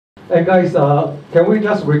And guys, can we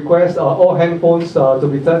just request all handphones to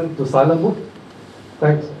be turned to silent mode?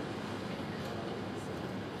 Thanks.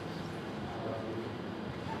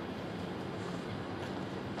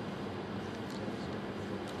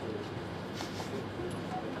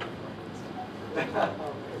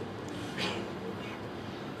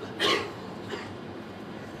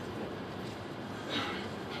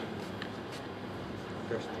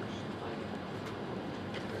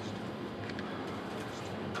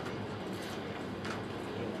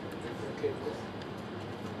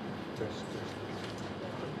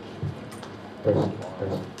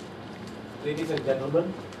 Ladies and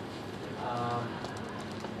gentlemen, a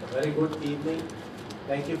very good evening.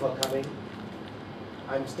 Thank you for coming.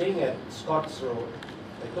 I'm staying at Scott's Road.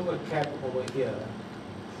 I took a cab over here.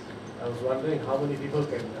 I was wondering how many people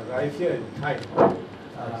can arrive here in time.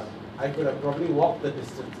 I could have probably walked the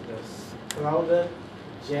distance. It was crowded,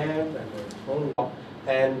 jammed, and the whole walk.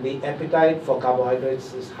 And the appetite for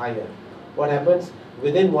carbohydrates is higher. What happens?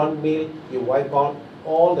 Within one meal, you wipe out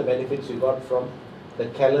all the benefits you got from the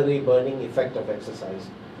calorie burning effect of exercise.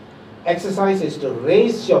 Exercise is to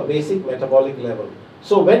raise your basic metabolic level.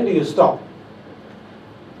 So when do you stop?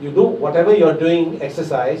 You do whatever you're doing,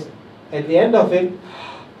 exercise. At the end of it,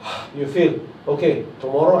 you feel, okay,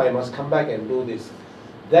 tomorrow I must come back and do this.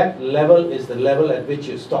 That level is the level at which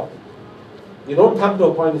you stop. You don't come to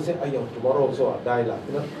a point and say, "Ayo, tomorrow also I'll die."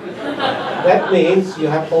 You know? That means you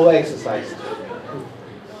have over-exercised.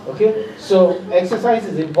 Okay? So exercise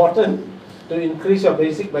is important to increase your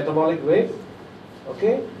basic metabolic rate.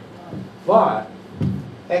 Okay? But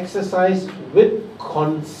exercise with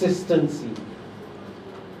consistency.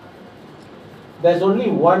 There's only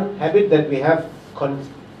one habit that we have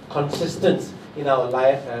consistent in our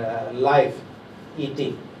life,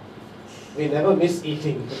 eating. We never miss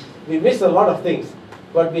eating. We miss a lot of things,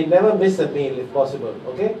 but we never miss a meal if possible.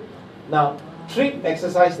 Okay? Now, treat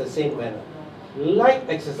exercise the same manner. Light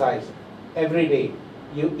exercise every day.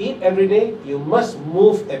 You eat every day, you must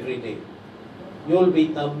move every day. You'll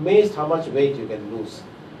be amazed how much weight you can lose.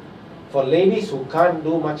 For ladies who can't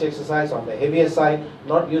do much exercise, on the heavier side,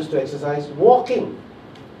 not used to exercise, walking.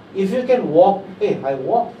 If you can walk, hey, I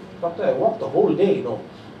walk, doctor, I walk the whole day, you know.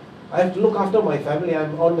 I have to look after my family,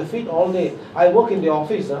 I'm on the feet all day. I work in the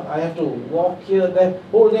office, I have to walk here, there,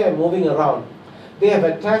 whole day I'm moving around. They have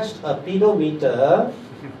attached a pedometer,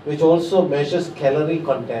 which also measures calorie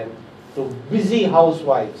content, to busy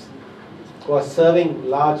housewives who are serving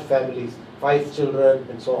large families, 5 children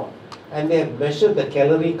and so on. And they have measured the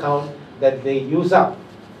calorie count that they use up.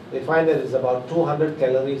 They find that it's about 200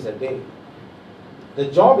 calories a day. The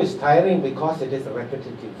job is tiring because it is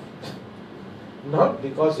repetitive, not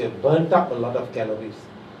because you've burnt up a lot of calories.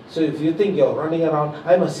 So if you think you're running around,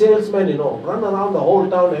 I'm a salesman, you know, run around the whole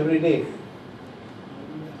town every day.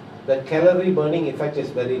 The calorie burning effect is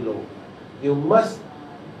very low. You must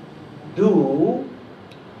do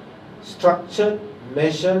structured,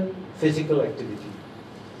 measured physical activity.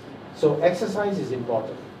 So exercise is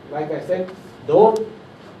important. Like I said, don't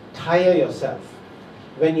tire yourself.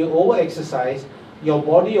 When you over-exercise, your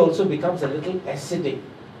body also becomes a little acidic.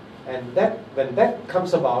 And when that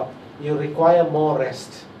comes about, you require more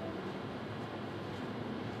rest.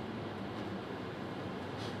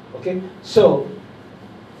 Okay? So,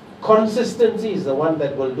 consistency is the one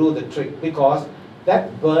that will do the trick, because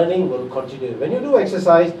that burning will continue. When you do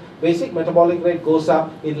exercise, basic metabolic rate goes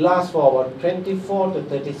up. It lasts for about 24 to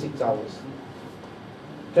 36 hours.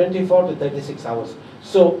 24 to 36 hours.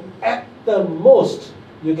 So at the most,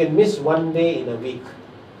 you can miss one day in a week.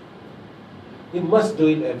 You must do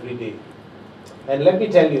it every day. And let me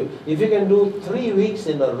tell you, if you can do 3 weeks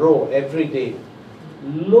in a row every day,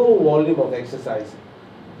 low volume of exercise,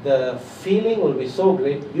 the feeling will be so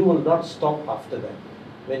great, you will not stop after that.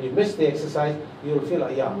 When you miss the exercise, you will feel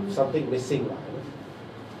like, yeah, something missing.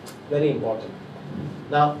 Very important.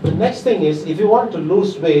 Now, the next thing is, if you want to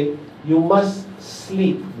lose weight, you must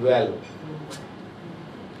sleep well.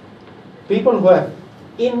 People who have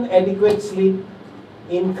inadequate sleep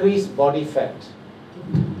increase body fat.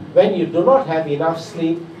 When you do not have enough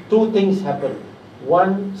sleep, 2 things happen.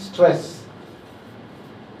 One, stress.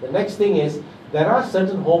 The next thing is, there are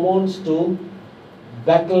certain hormones to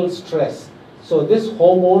battle stress. So these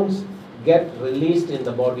hormones get released in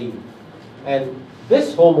the body. And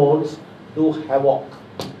these hormones do havoc.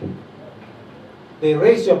 They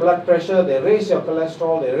raise your blood pressure, they raise your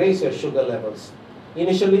cholesterol, they raise your sugar levels.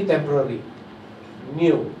 Initially temporary,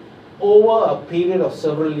 new. Over a period of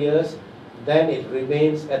several years, then it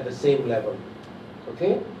remains at the same level.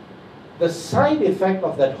 Okay? The side effect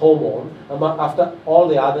of that hormone, after all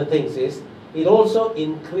the other things, is it also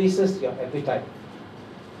increases your appetite.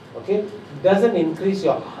 Okay, doesn't increase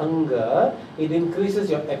your hunger, it increases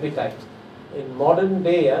your appetite. In modern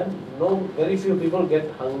day, very few people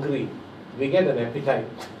get hungry. We get an appetite.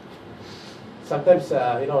 Sometimes,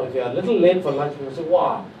 if you're a little late for lunch, people say,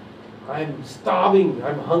 wow, I'm starving,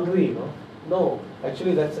 I'm hungry. No,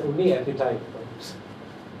 actually that's only appetite.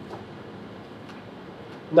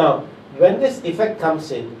 Now, when this effect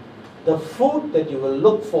comes in, the food that you will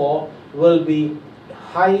look for will be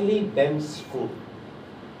highly dense food,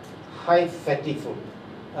 high fatty food.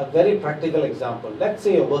 A very practical example. Let's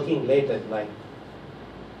say you're working late at night.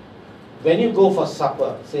 When you go for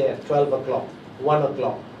supper, say at 12 o'clock, 1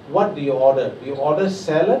 o'clock, what do you order? Do you order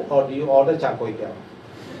salad or do you order char kway teow?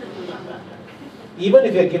 Even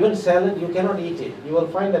if you're given salad, you cannot eat it. You will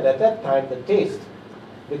find that at that time the taste,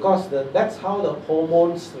 because that's how the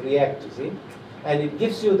hormones react, you see. And it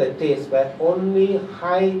gives you the taste where only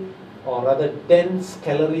high or rather dense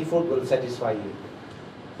calorie food will satisfy you.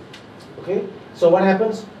 Okay? So what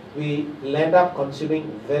happens? We end up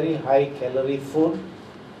consuming very high calorie food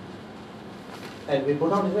and we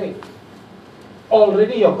put on weight.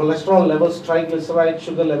 Already your cholesterol levels, triglyceride,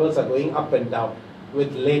 sugar levels are going up and down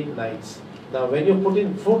with late nights. Now when you put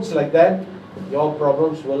in foods like that, your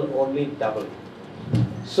problems will only double.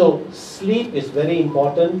 So sleep is very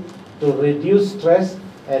important to reduce stress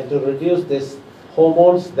and to reduce these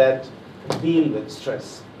hormones that deal with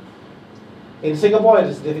stress. In Singapore, it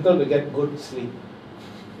is difficult to get good sleep.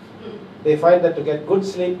 They find that to get good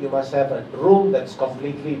sleep, you must have a room that's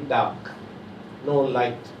completely dark, no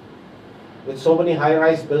light. With so many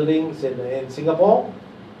high-rise buildings in Singapore,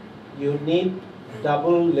 you need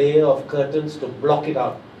double layer of curtains to block it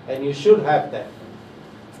out, and you should have that.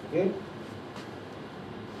 Okay?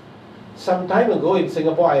 Some time ago in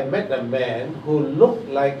Singapore, I met a man who looked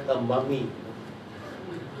like a mummy.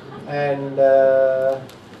 And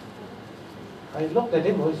I looked at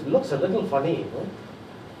him, he looks a little funny.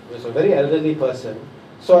 He was a very elderly person.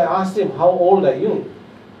 So I asked him, how old are you?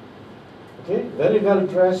 Okay, very well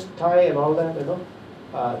dressed, tie and all that,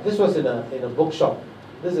 This was in a bookshop.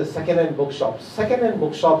 This is a second-hand bookshop. Second-hand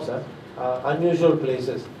bookshops are unusual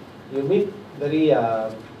places. You meet very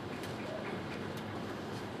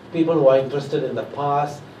people who are interested in the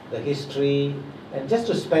past, the history, and just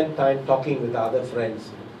to spend time talking with other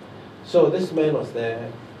friends. So this man was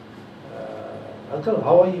there. Uncle,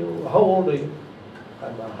 how are you? How old are you?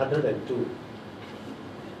 I'm 102.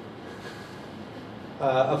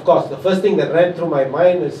 Of course, the first thing that ran through my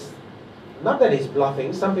mind is not that he's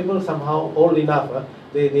bluffing. Some people somehow old enough,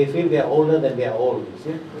 they feel they're older than they're old. You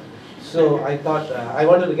see? So I thought I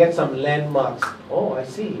wanted to get some landmarks. Oh, I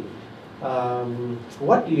see.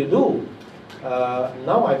 What do you do?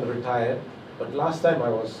 Now I'm retired, but last time I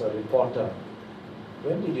was a reporter.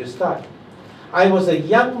 When did you start? I was a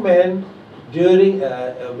young man during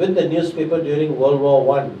with the newspaper during World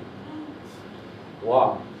War I.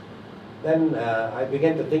 Wow. Then I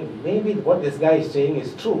began to think maybe what this guy is saying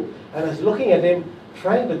is true. And I was looking at him,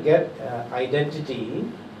 trying to get identity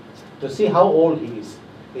to see how old he is.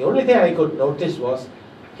 The only thing I could notice was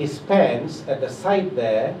his pants at the side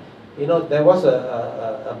there. There was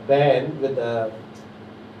a band with a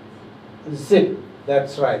zip.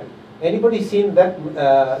 That's right. Anybody seen that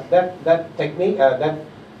that technique,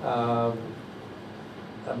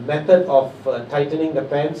 method of tightening the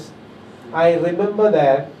pants? I remember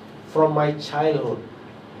that from my childhood.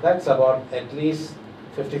 That's about at least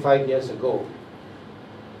 55 years ago.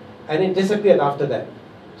 And it disappeared after that.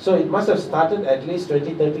 So it must have started at least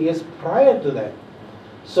 20, 30 years prior to that.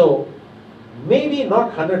 So maybe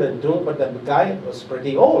not 102, but the guy was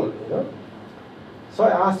pretty old, So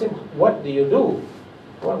I asked him, what do you do?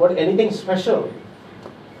 What anything special?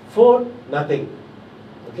 Food? Nothing.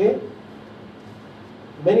 Okay?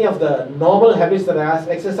 Many of the normal habits that I asked,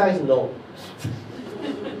 exercise? No.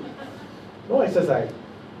 No exercise.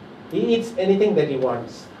 He eats anything that he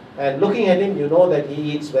wants. And looking at him, you know that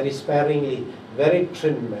he eats very sparingly, very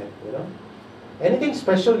trim man, Anything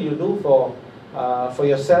special you do for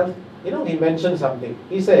yourself? He mentioned something.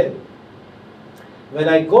 He said, when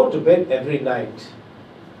I go to bed every night,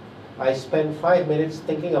 I spend 5 minutes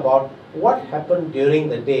thinking about what happened during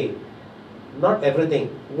the day. Not everything.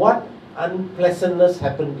 What unpleasantness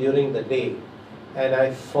happened during the day. And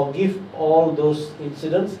I forgive all those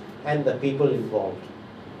incidents and the people involved.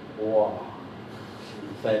 Wow.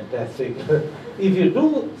 Fantastic. If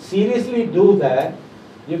you seriously do that,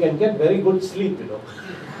 you can get very good sleep,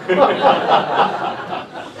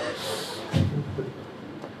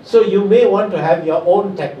 So you may want to have your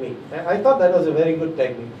own technique. I thought that was a very good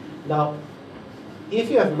technique. Now,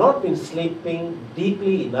 if you have not been sleeping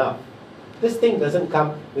deeply enough, this thing doesn't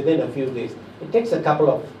come within a few days. It takes a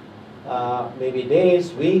couple of maybe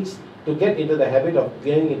days, weeks, to get into the habit of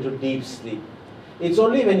going into deep sleep. It's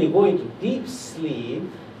only when you go into deep sleep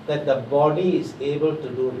that the body is able to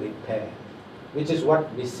do repair, which is what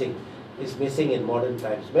is missing in modern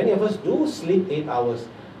times. Many of us do sleep 8 hours,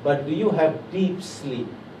 but do you have deep sleep?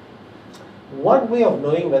 One way of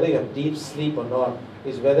knowing whether you have deep sleep or not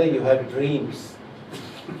is whether you have dreams.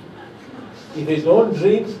 If you don't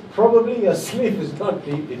dream, probably your sleep is not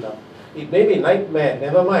deep enough. It may be nightmare,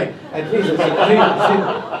 never mind. At least it's a dream.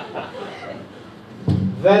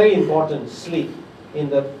 Very important, sleep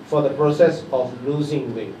for the process of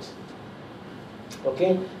losing weight.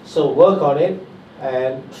 Okay, so work on it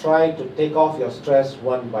and try to take off your stress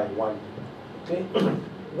one by one. Okay,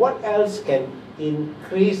 what else can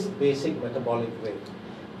increase basic metabolic rate?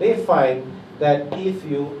 They find that if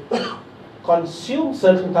you consume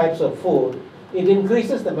certain types of food, it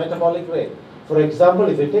increases the metabolic rate. For example,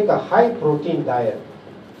 if you take a high protein diet,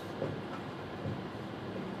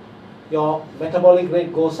 your metabolic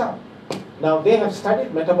rate goes up. Now, they have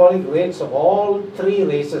studied metabolic rates of all 3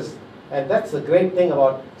 races, and that's the great thing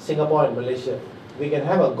about Singapore and Malaysia. We can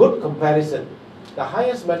have a good comparison. The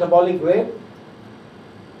highest metabolic rate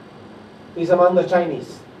is among the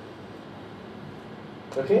Chinese.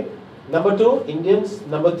 Okay? Number 2, Indians.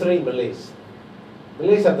 Number 3, Malays.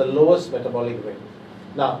 Malays have the lowest metabolic rate.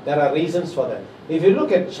 Now, there are reasons for that. If you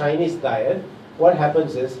look at Chinese diet, what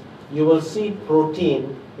happens is you will see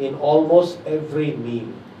protein in almost every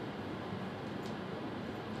meal.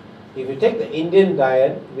 If you take the Indian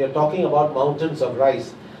diet, we are talking about mountains of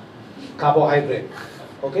rice, carbohydrate.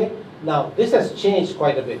 Okay? Now, this has changed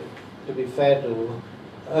quite a bit, to be fair to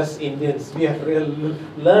us Indians. We have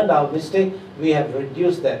learned our mistake, we have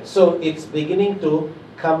reduced that. So, it's beginning to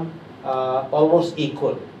come almost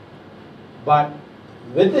equal. But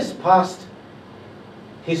with this past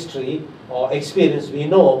history or experience, we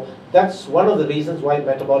know that's one of the reasons why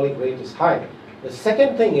metabolic rate is high. The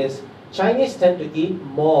second thing is, Chinese tend to eat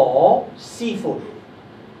more seafood.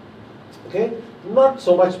 Okay? Not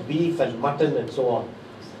so much beef and mutton and so on.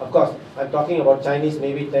 Of course, I'm talking about Chinese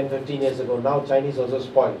maybe 10, 15 years ago. Now Chinese also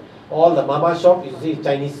spoiled. All the mama shop, you see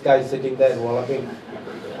Chinese guys sitting there and walloping.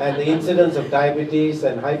 And the incidence of diabetes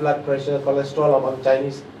and high blood pressure, cholesterol among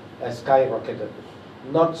Chinese has skyrocketed.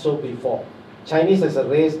 Not so before. Chinese as a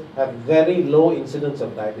race have very low incidence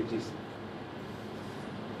of diabetes.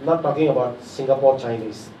 Not talking about Singapore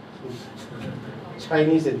Chinese.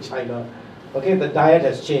 Chinese in China. Okay, the diet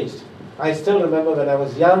has changed. I still remember when I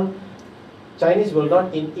was young, Chinese will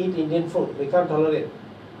not eat Indian food. They can't tolerate.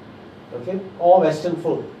 Okay, or Western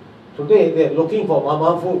food. Today they are looking for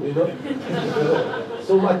mama food, you know.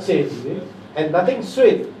 So much change, you see? And nothing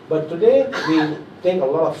sweet. But today we take a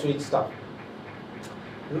lot of sweet stuff.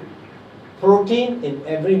 Protein in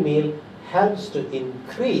every meal helps to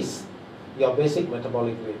increase your basic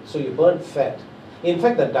metabolic rate. So you burn fat. In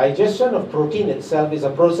fact, the digestion of protein itself is a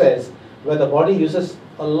process where the body uses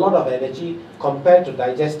a lot of energy compared to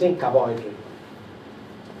digesting carbohydrate,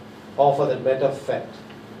 or for that matter, fat.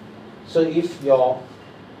 So if your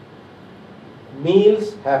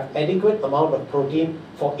meals have adequate amount of protein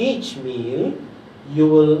for each meal, you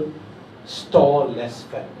will store less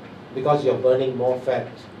fat because you're burning more fat.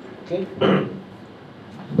 Okay?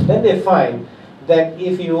 Then they find that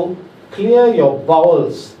if you clear your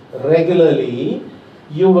bowels regularly,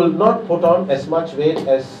 you will not put on as much weight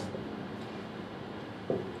as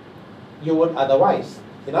you would otherwise.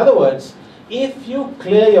 In other words, if you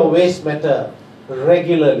clear your waste matter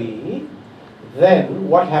regularly, then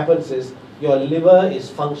what happens is your liver is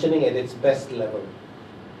functioning at its best level.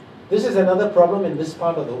 This is another problem in this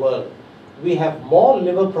part of the world. We have more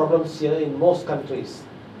liver problems here in most countries.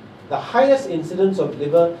 The highest incidence of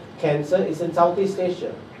liver cancer is in Southeast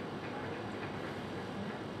Asia.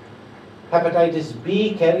 Hepatitis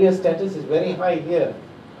B carrier status is very high here.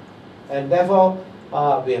 And therefore,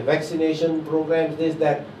 we have vaccination programs, this,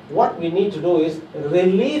 that. What we need to do is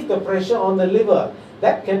relieve the pressure on the liver.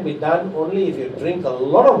 That can be done only if you drink a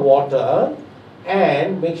lot of water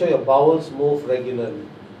and make sure your bowels move regularly,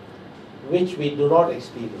 which we do not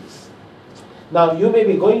experience. Now, you may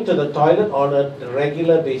be going to the toilet on a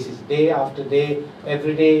regular basis, day after day,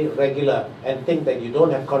 every day, regular, and think that you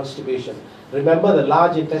don't have constipation. Remember, the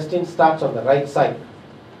large intestine starts on the right side.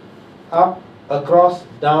 Up, across,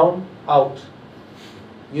 down, out.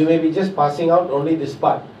 You may be just passing out only this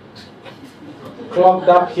part. Clogged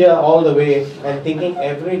up here all the way and thinking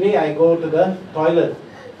every day I go to the toilet.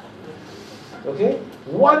 Okay?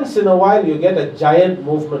 Once in a while you get a giant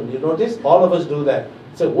movement. You notice? All of us do that.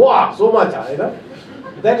 Say, wow, so much, you know?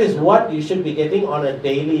 That is what you should be getting on a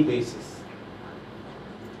daily basis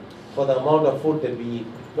for the amount of food that we eat.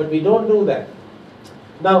 But we don't do that.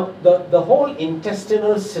 Now, the whole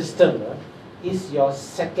intestinal system is your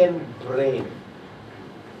second brain.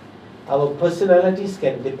 Our personalities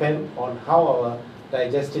can depend on how our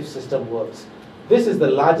digestive system works. This is the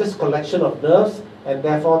largest collection of nerves, and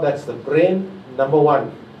therefore that's the brain, number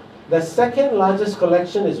one. The second largest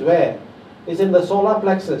collection is where? Is in the solar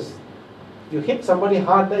plexus. You hit somebody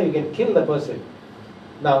hard there, you can kill the person.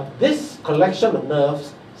 Now, this collection of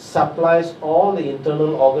nerves supplies all the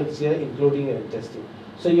internal organs here, including your intestine.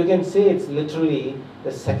 So you can say it's literally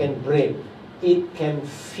the second brain. It can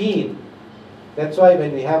feel. That's why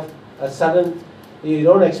when we have a sudden, you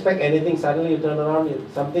don't expect anything, suddenly you turn around,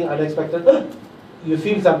 something unexpected, you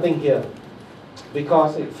feel something here.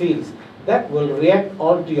 Because it feels. That will react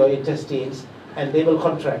onto your intestines and they will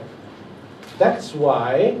contract. That's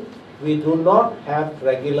why we do not have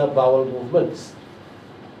regular bowel movements.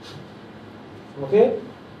 Okay?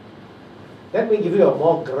 Let me give you a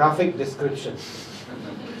more graphic description.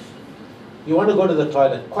 You want to go to the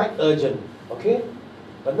toilet, quite urgent, okay?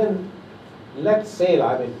 But then, let's say,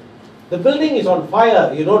 the building is on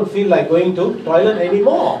fire, you don't feel like going to toilet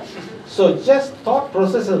anymore. So just thought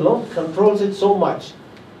process alone controls it so much.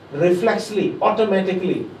 Reflexly,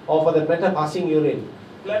 automatically, or for the matter passing urine.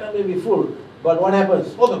 Bladder may be full, but what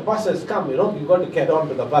happens? Oh, the bus has come, you've got to get on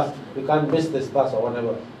to the bus. You can't miss this bus or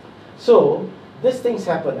whatever. So, these things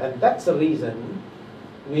happen, and that's the reason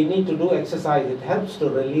we need to do exercise. It helps to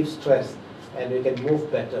relieve stress, and we can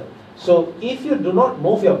move better. So, if you do not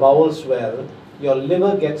move your bowels well, your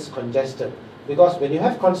liver gets congested. Because when you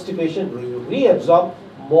have constipation, you reabsorb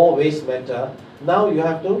more waste matter. Now you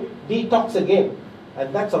have to detox again.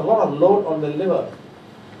 And that's a lot of load on the liver.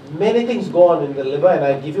 Many things go on in the liver, and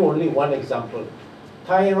I'll give you only one example.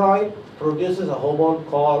 Thyroid produces a hormone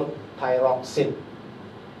called thyroxine.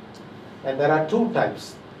 And there are two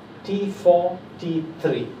types, T4,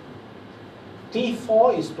 T3.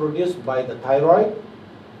 T4 is produced by the thyroid.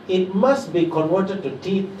 It must be converted to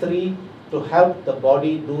T3 to help the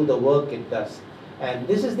body do the work it does. And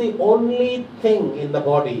this is the only thing in the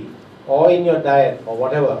body or in your diet or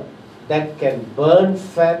whatever that can burn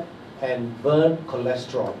fat and burn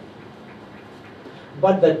cholesterol.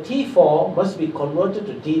 But the T4 must be converted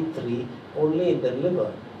to T3 only in the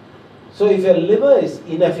liver. So if your liver is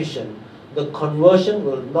inefficient, the conversion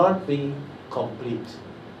will not be complete.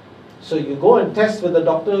 So you go and test with the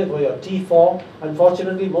doctor for your T4.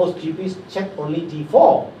 Unfortunately, most GPs check only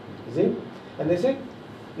T4. You see? And they say,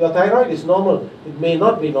 your thyroid is normal. It may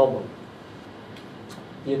not be normal.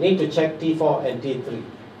 You need to check T4 and T3.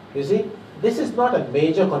 You see? This is not a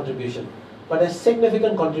major contribution, but a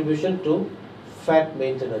significant contribution to fat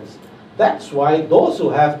maintenance. That's why those who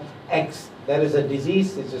have X, there is a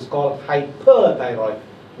disease which is called hyperthyroid,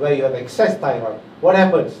 where you have excess thyroid. What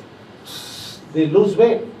happens? They lose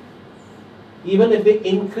weight. Even if they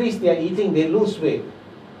increase their eating, they lose weight.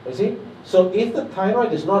 You see? So if the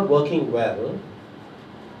thyroid is not working well,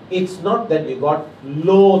 it's not that you got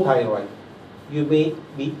low thyroid. You may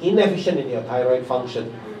be inefficient in your thyroid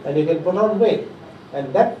function and you can put on weight.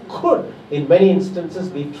 And that could, in many instances,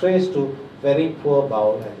 be traced to very poor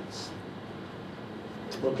bowel health.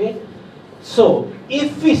 Okay? So,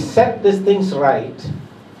 if we set these things right,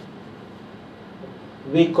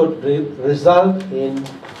 we could result in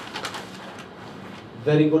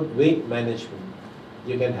very good weight management.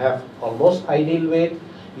 You can have almost ideal weight,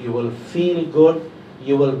 you will feel good,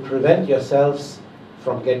 you will prevent yourselves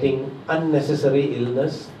from getting unnecessary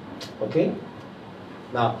illness. Okay?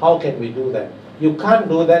 Now, how can we do that? You can't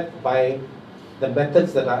do that by the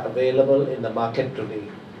methods that are available in the market today.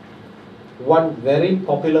 One very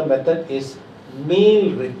popular method is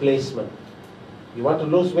meal replacement. You want to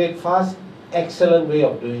lose weight fast? Excellent way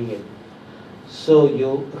of doing it. So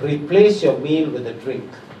you replace your meal with a drink.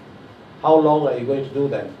 How long are you going to do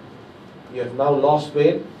that? You have now lost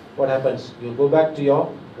weight. What happens? You go back to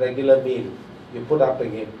your regular meal. You put up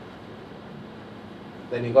again.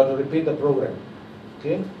 Then you got to repeat the program.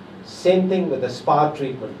 Okay? Same thing with the spa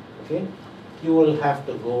treatment. Okay? You will have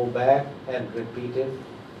to go back and repeat it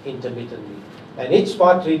intermittently. And each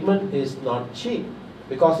spa treatment is not cheap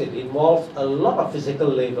because it involves a lot of physical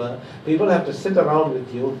labor. People have to sit around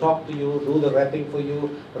with you, talk to you, do the wrapping for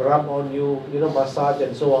you, rub on you, massage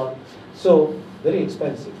and so on. So, very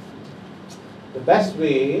expensive. The best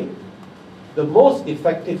way, the most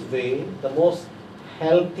effective way, the most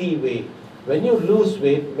healthy way, when you lose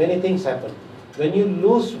weight, many things happen. When you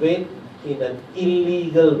lose weight in an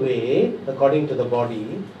illegal way, according to the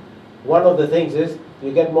body, one of the things is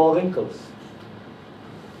you get more wrinkles.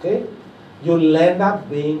 Okay? You'll end up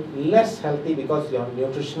being less healthy because your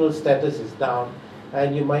nutritional status is down.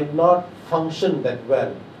 and you might not function that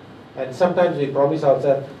well. And sometimes we promise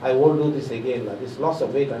ourselves, I won't do this again. This loss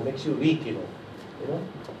of weight makes you weak, you know.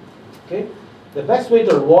 Okay? The best way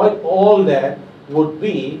to avoid all that would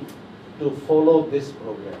be to follow this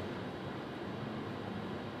program.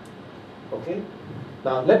 Okay?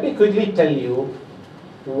 Now, let me quickly tell you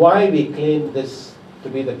why we claim this to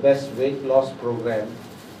be the best weight loss program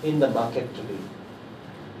in the market today.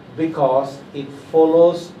 Because it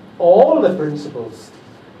follows all the principles.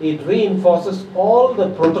 It reinforces all the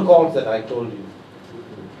protocols that I told you.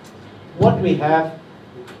 What we have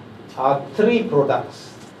are 3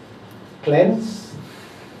 products. Cleanse,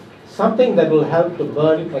 something that will help to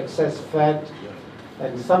burn excess fat,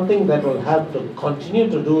 and something that will help to continue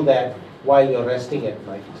to do that while you're resting at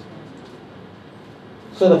night.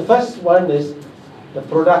 So the first one is, the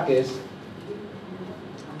product is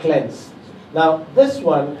Cleanse. Now this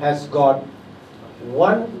one has got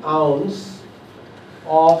 1 ounce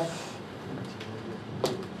of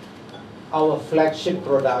our flagship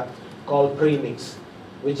product called Premix,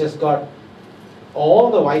 which has got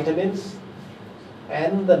all the vitamins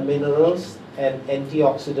and the minerals and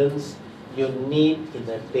antioxidants you need in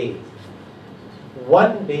a day.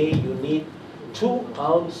 One day you need 2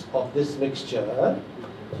 ounces of this mixture,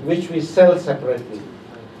 which we sell separately.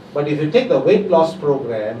 But if you take the weight loss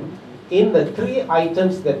program, in the 3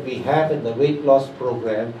 items that we have in the weight loss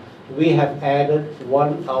program, we have added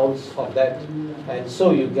 1 ounce of that, and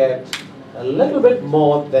so you get a little bit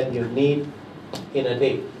more than you need in a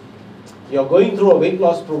day. You're going through a weight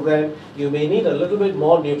loss program, you may need a little bit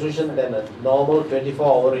more nutrition than a normal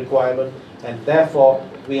 24-hour requirement, and therefore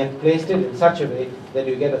we have placed it in such a way that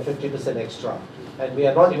you get a 50% extra. And we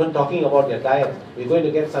are not even talking about your diet. We're going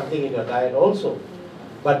to get something in your diet also.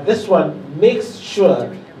 But this one makes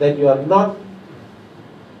sure that you are not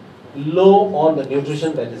low on the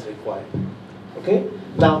nutrition that is required. Okay?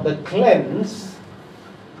 Now the Cleanse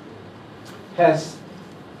has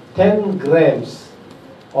 10 grams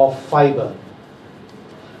of fiber.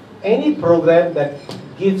 Any program that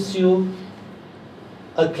gives you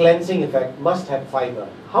a cleansing effect must have fiber.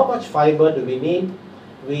 How much fiber do we need?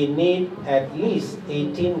 We need at least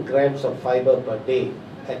 18 grams of fiber per day,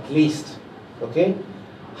 at least. Okay?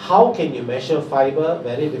 How can you measure fiber?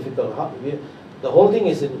 Very difficult. The whole thing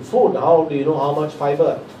is in food. How do you know how much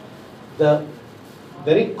fiber? The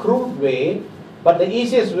very crude way, but the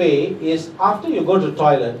easiest way is after you go to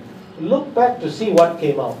toilet, look back to see what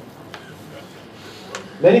came out.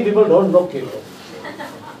 Many people don't look, you know.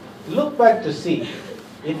 Look back to see.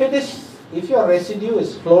 If your residue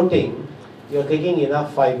is floating, you're taking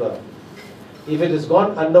enough fiber. If it has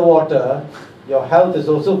gone underwater, your health is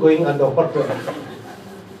also going underwater.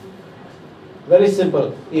 Very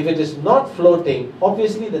simple. If it is not floating,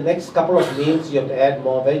 obviously the next couple of meals you have to add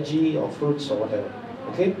more veggie or fruits or whatever.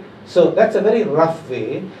 Okay? So that's a very rough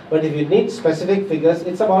way, but if you need specific figures,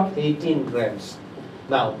 it's about 18 grams.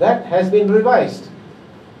 Now that has been revised.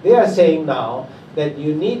 They are saying now that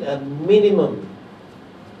you need a minimum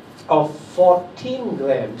of 14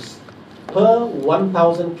 grams per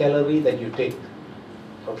 1000 calorie that you take.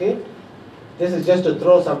 Okay? This is just to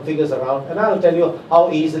throw some figures around, and I'll tell you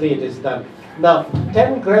how easily it is done. Now,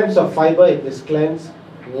 10 grams of fiber in this Cleanse,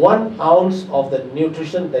 1 ounce of the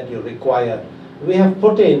nutrition that you require. We have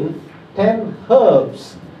put in 10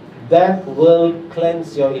 herbs that will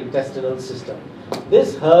cleanse your intestinal system.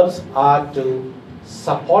 These herbs are to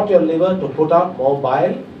support your liver to put out more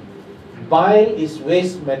bile. Bile is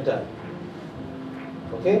waste matter.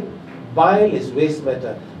 Okay? Bile is waste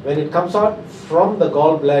matter. When it comes out from the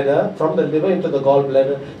gallbladder, from the liver into the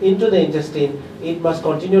gallbladder, into the intestine, it must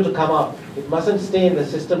continue to come out. It mustn't stay in the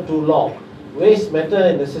system too long. Waste matter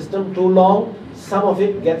in the system too long, some of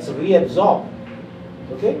it gets reabsorbed.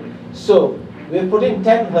 Okay? So, we have put in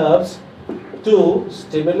 10 herbs to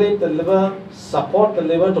stimulate the liver, support the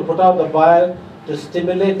liver to put out the bile, to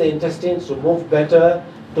stimulate the intestines to move better,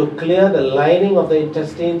 to clear the lining of the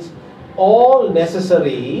intestines, all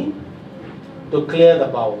necessary to clear the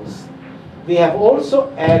bowels. We have also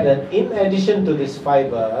added, in addition to this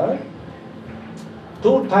fiber,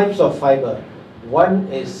 2 types of fiber. One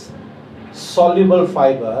is soluble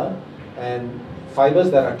fiber, and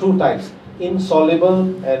fibers there are 2 types,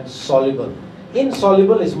 insoluble and soluble.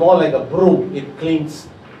 Insoluble is more like a broom, it cleans,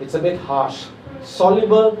 it's a bit harsh.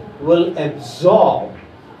 Soluble will absorb,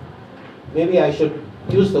 maybe I should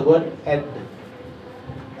use the word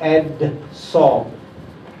adsorb,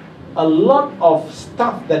 a lot of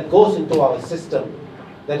stuff that goes into our system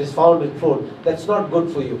that is found in food that's not good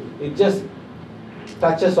for you. It just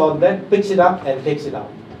touches on that, picks it up and takes it out.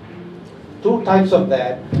 2 types of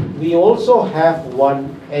that. We also have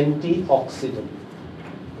one antioxidant.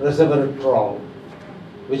 resveratrol,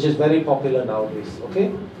 which is very popular nowadays.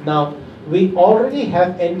 Okay? Now, we already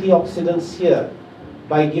have antioxidants here.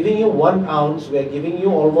 By giving you 1 ounce, we are giving you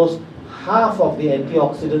almost half of the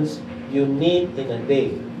antioxidants you need in a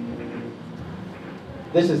day.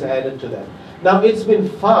 This is added to that. Now, it's been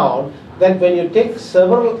found that when you take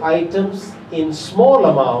several items in small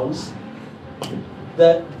amounts,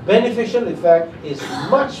 the beneficial effect is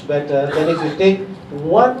much better than if you take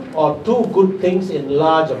 1 or 2 good things in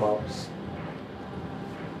large amounts.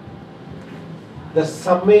 The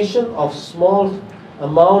summation of small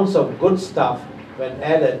amounts of good stuff, when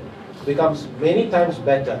added, becomes many times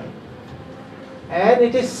better. And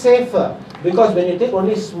it is safer, because when you take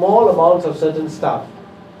only small amounts of certain stuff,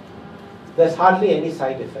 there's hardly any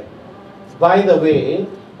side effect. By the way,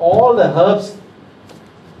 all the herbs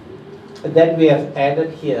that we have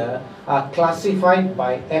added here are classified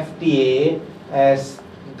by FDA as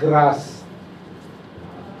grass.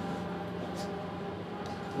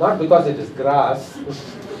 Not because it is grass.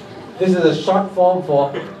 This is a short form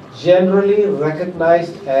for generally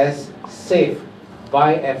recognized as safe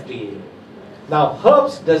by FDA. Now,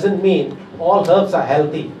 herbs doesn't mean all herbs are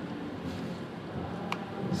healthy.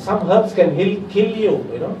 Some herbs can kill you,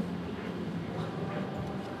 you know.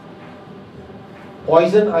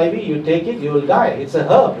 Poison ivy, you take it, you will die. It's a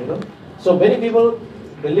herb, you know. So many people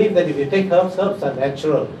believe that if you take herbs, herbs are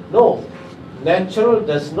natural. No, natural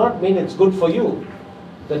does not mean it's good for you.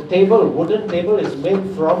 The table, wooden table, is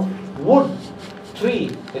made from wood,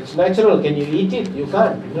 tree. It's natural. Can you eat it? You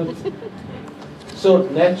can't. You know? So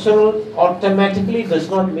natural automatically does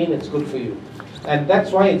not mean it's good for you. And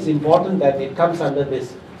that's why it's important that it comes under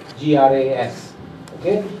this GRAS.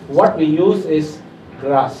 Okay? What we use is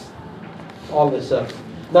grass. All this herbs.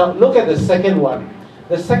 Now look at the second one.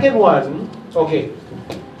 The second one, okay,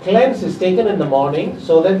 cleanse is taken in the morning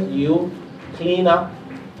so that you clean up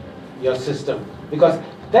your system, because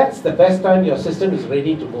that's the best time your system is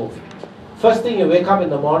ready to move. First thing you wake up in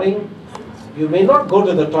the morning, you may not go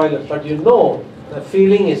to the toilet, but you know the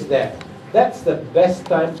feeling is there. That's the best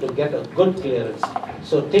time to get a good clearance.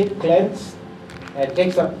 So take cleanse and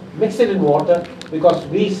take some, mix it in water, because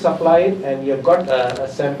we supply it and you've got a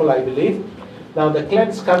sample, I believe. Now the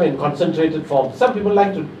cleanse come in concentrated form. Some people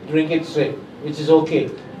like to drink it straight, which is okay.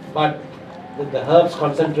 But with the herbs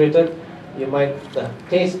concentrated, the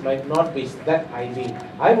taste might not be that ideal.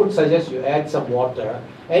 I would suggest you add some water.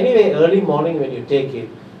 Anyway, early morning when you take it,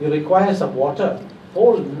 you require some water.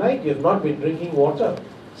 Whole night you have not been drinking water,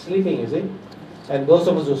 sleeping, you see. And those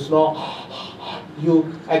of us who snore,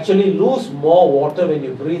 you actually lose more water when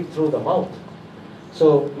you breathe through the mouth.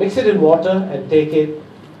 So mix it in water and take it.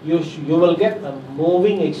 You will get a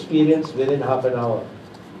moving experience within half an hour.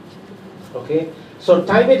 Okay? So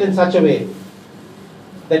time it in such a way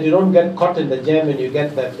that you don't get caught in the jam when you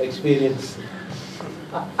get that experience.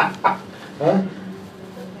 Huh?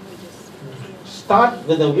 Start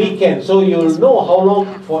with the weekend, so you'll know how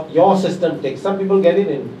long for your system takes. Some people get it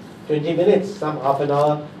in 20 minutes, some half an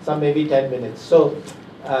hour, some maybe 10 minutes. So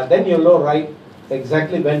then you'll know right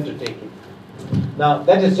exactly when to take it. Now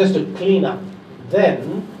that is just to clean up.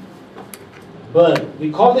 Then burn.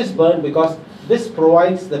 We call this burn because this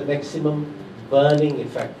provides the maximum burning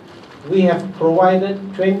effect. We have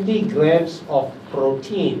provided 20 grams of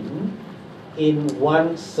protein in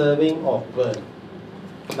 1 serving of burn.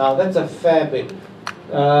 Now that's a fair bit.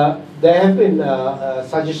 There have been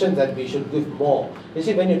suggestions that we should give more. You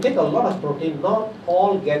see, when you take a lot of protein, not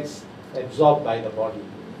all gets absorbed by the body.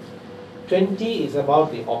 20 is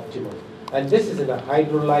about the optimal. And this is in a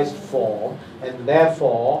hydrolyzed form and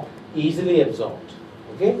therefore easily absorbed.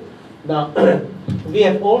 Okay? Now, we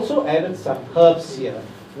have also added some herbs here.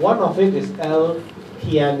 One of it is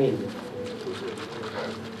L-theanine.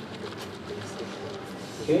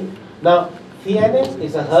 Okay? Now, theanine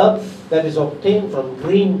is a herb that is obtained from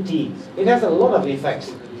green tea. It has a lot of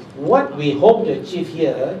effects. What we hope to achieve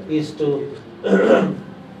here is to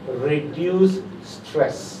reduce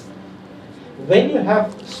stress. When you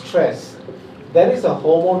have stress, there is a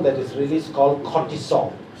hormone that is released called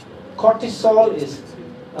cortisol. Cortisol is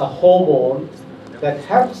a hormone that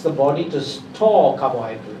helps the body to store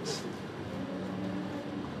carbohydrates.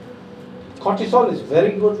 Cortisol is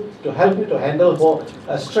very good to help you to handle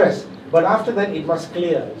stress, but after that it must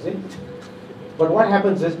clear, you see. But what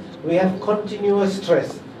happens is we have continuous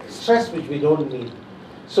stress which we don't need.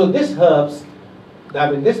 So this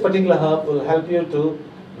this particular herb will help you to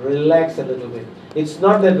relax a little bit. It's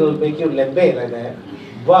not that it will make you lembe like that,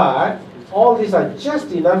 but all these are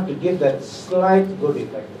just enough to give that slight good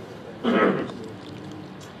effect.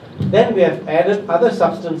 Then we have added other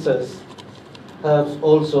substances, herbs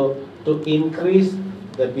also, to increase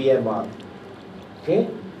the BMR. Okay?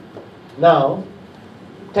 Now,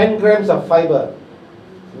 10 grams of fiber.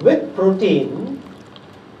 With protein,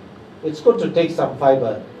 it's good to take some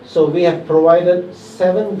fiber. So we have provided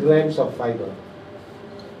 7 grams of fiber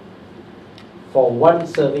for 1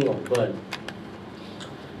 serving of burn.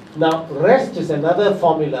 Now, rest is another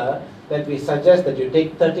formula that we suggest that you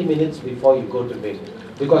take 30 minutes before you go to bed,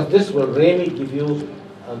 because this will really give you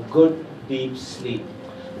a good deep sleep.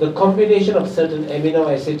 The combination of certain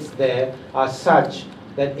amino acids there are such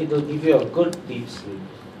that it will give you a good deep sleep.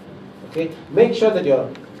 Okay? Make sure that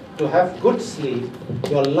to have good sleep,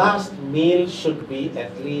 your last meal should be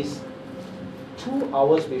at least 2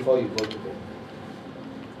 hours before you go to bed.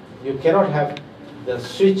 You cannot have the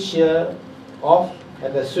switch here off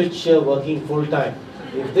and the switch here working full time.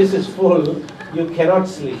 If this is full, you cannot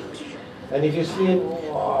sleep. And if you sleep,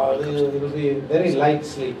 it will be very light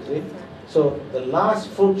sleep. See? So the last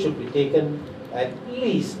food should be taken at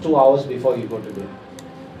least 2 hours before you go to bed.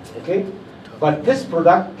 Okay? But this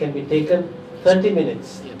product can be taken 30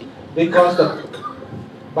 minutes. Because,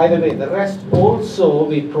 by the way, the rest also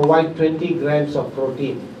we provide 20 grams of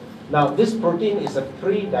protein. Now this protein is a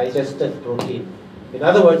pre-digested protein. In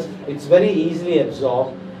other words, it's very easily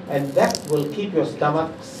absorbed, and that will keep your stomach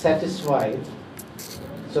satisfied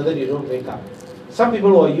so that you don't wake up. Some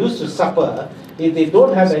people who are used to supper, if they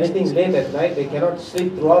don't have anything late at night, they cannot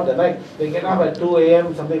sleep throughout the night. They get up at 2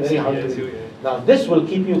 a.m., something very hungry. Now this will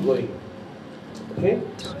keep you going. Okay?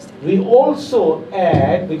 We also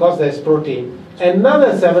add, because there's protein,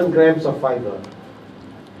 another 7 grams of fiber.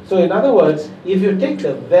 So in other words, if you take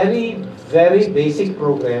the very, very basic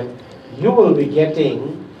program, you will be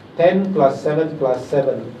getting 10 plus 7 plus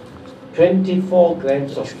 7, 24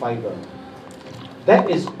 grams of fiber. That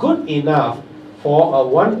is good enough for a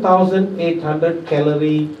 1,800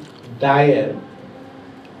 calorie diet,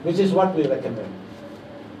 which is what we recommend.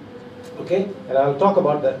 Okay, and I'll talk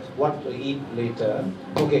about that, what to eat later.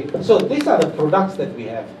 Okay, so these are the products that we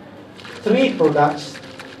have. 3 products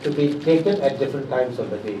to be taken at different times of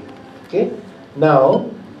the day. Okay, now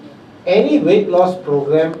any weight loss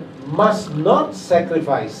program must not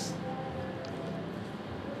sacrifice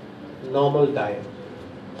normal diet.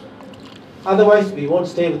 Otherwise, we won't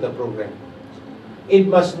stay with the program. It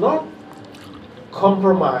must not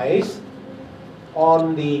compromise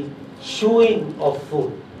on the chewing of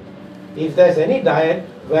food. If there's any diet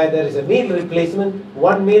where there is a meal replacement,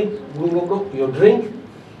 one meal, you drink,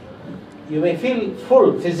 you may feel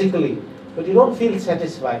full physically, but you don't feel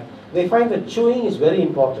satisfied. They find that chewing is very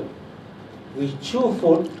important. We chew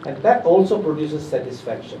food, and that also produces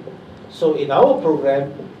satisfaction. So in our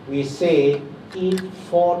program, we say eat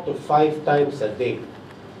 4 to 5 times a day.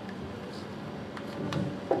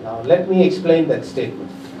 Now let me explain that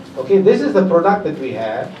statement. Okay, this is the product that we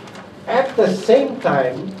have. At the same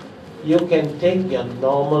time, you can take your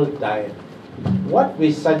normal diet. What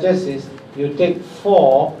we suggest is you take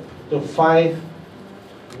 4 to 5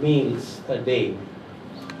 meals a day.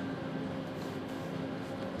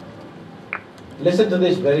 Listen to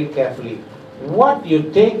this very carefully. What you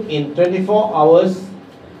take in 24 hours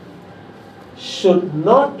should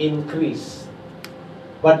not increase,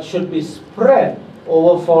 but should be spread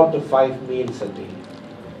over 4 to 5 meals a day.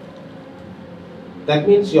 That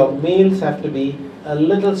means your meals have to be a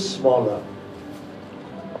little smaller.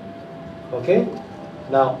 Okay?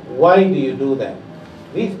 Now, why do you do that?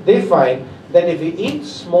 They find that if you eat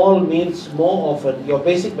small meals more often, your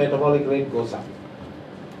basic metabolic rate goes up.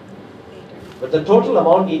 But the total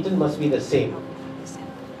amount eaten must be the same,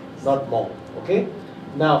 not more. Okay?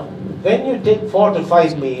 Now, when you take 4 to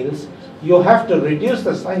 5 meals, you have to reduce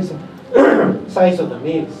the size of the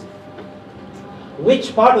meals.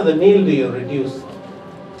 Which part of the meal do you reduce?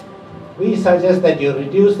 We suggest that you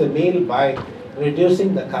reduce the meal by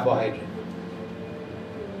reducing the carbohydrate.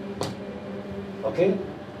 Okay?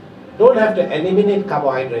 Don't have to eliminate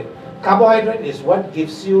carbohydrate. Carbohydrate is what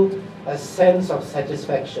gives you a sense of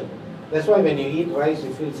satisfaction. That's why when you eat rice,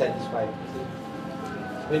 you feel satisfied.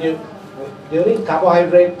 During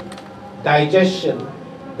carbohydrate digestion,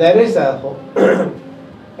 there is a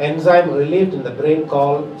enzyme relieved in the brain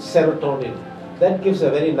called serotonin. That gives a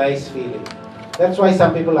very nice feeling. That's why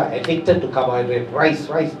some people are addicted to carbohydrate. Rice,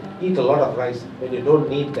 eat a lot of rice when you don't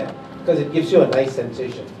need that, because it gives you a nice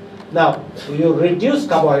sensation. Now, you reduce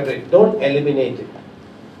carbohydrate, don't eliminate it.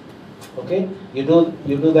 Okay? You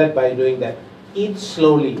do that by doing that. Eat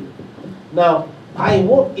slowly. Now,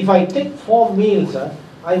 if I take 4 meals,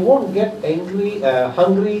 I won't get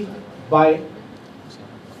hungry by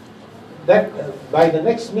the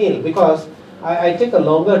next meal, because I take a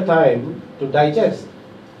longer time to digest.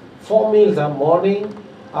 4 meals are morning,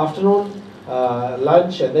 afternoon,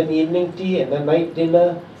 lunch and then evening tea and then night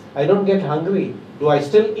dinner, I don't get hungry. Do I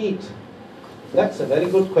still eat? That's a very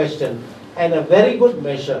good question and a very good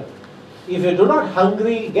measure. If you do not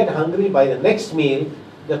get hungry by the next meal,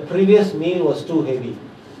 the previous meal was too heavy.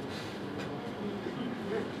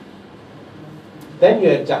 Then you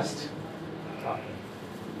adjust.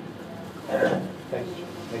 Thank you.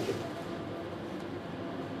 Thank you.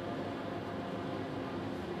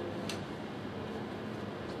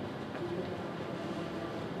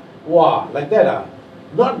 Wow, like that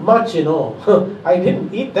Not much, I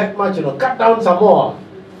didn't eat that much, cut down some more.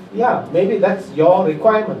 Yeah, maybe that's your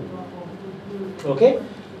requirement. Okay?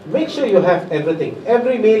 Make sure you have everything.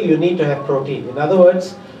 Every meal you need to have protein. In other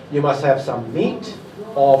words, you must have some meat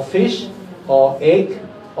or fish or egg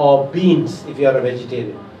or beans if you are a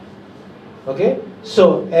vegetarian. Okay?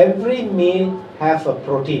 So every meal has a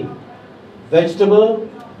protein. Vegetable,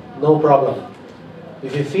 no problem.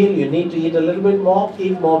 If you feel you need to eat a little bit more,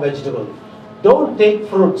 eat more vegetable. Don't take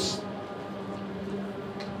fruits.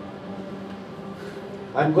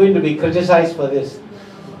 I'm going to be criticized for this.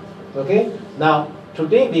 Okay? Now,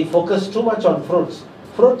 today we focus too much on fruits.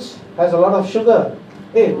 Fruits has a lot of sugar.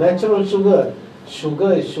 Hey, natural sugar.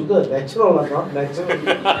 Sugar is sugar, natural or not natural.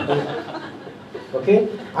 Okay?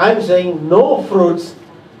 I'm saying no fruits,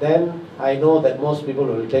 then I know that most people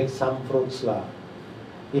will take some fruits.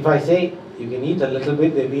 If I say you can eat a little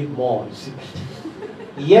bit, they'll eat more.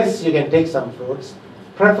 Yes, you can take some fruits.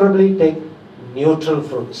 Preferably take neutral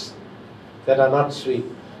fruits that are not sweet.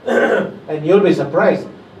 And you'll be surprised.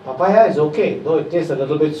 Papaya is okay, though it tastes a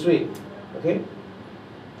little bit sweet. Okay?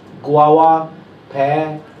 Guava,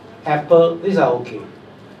 pear, apple, these are okay.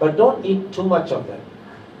 But don't eat too much of them.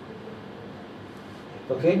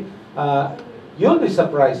 Okay? You'll be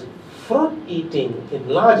surprised. Fruit eating in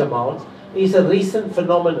large amounts is a recent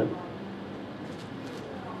phenomenon.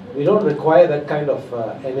 We don't require that kind of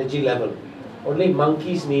energy level. Only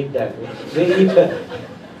monkeys need that.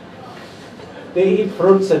 They eat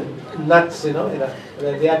fruits and nuts,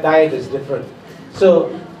 their diet is different. So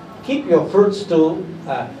keep your fruits to,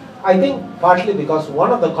 I think partly because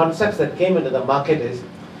one of the concepts that came into the market is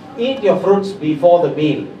eat your fruits before the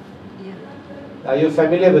meal. Are you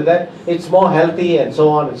familiar with that? It's more healthy and so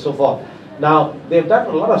on and so forth. Now, they've done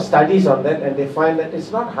a lot of studies on that and they find that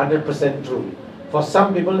it's not 100% true. For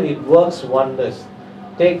some people, it works wonders.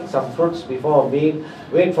 Take some fruits before a meal,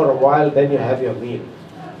 wait for a while, then you have your meal.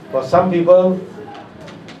 For some people,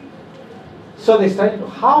 so they studied,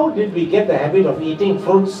 how did we get the habit of eating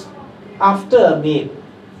fruits after a meal?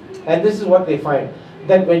 And this is what they find,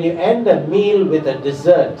 that when you end a meal with a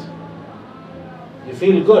dessert, you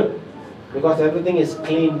feel good because everything is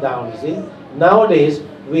cleaned down, you see. Nowadays,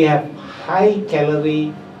 we have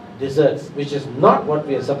high-calorie desserts, which is not what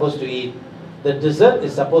we are supposed to eat. The dessert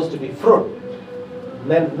is supposed to be fruit.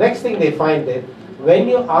 Then next thing they find that when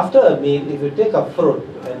you, after a meal, if you take a fruit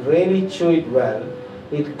and really chew it well,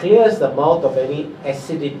 it clears the mouth of any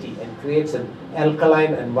acidity and creates an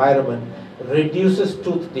alkaline environment, reduces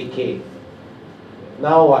tooth decay.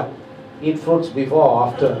 Now what? Eat fruits before or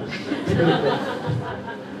after.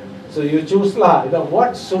 So you choose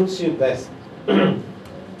what suits you best.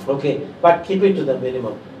 Okay, but keep it to the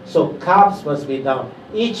minimum. So carbs must be down.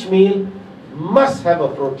 Each meal must have a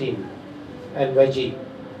protein and veggie.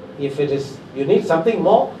 If it is, you need something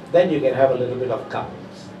more, then you can have a little bit of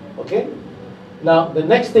carbs. Okay? Now the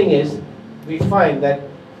next thing is, we find that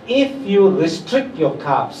if you restrict your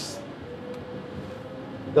carbs,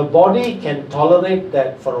 the body can tolerate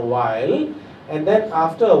that for a while, and then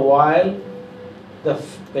after a while,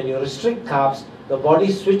 when you restrict carbs, the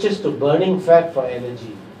body switches to burning fat for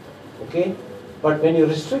energy. Okay? But when you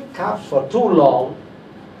restrict carbs for too long,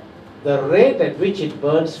 the rate at which it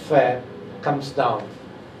burns fat comes down.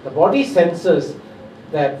 The body senses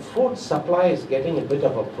that food supply is getting a bit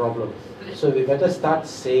of a problem. So we better start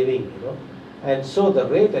saving, And so the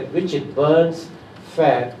rate at which it burns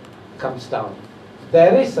fat comes down.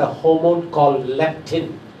 There is a hormone called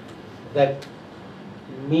leptin that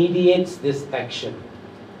mediates this action.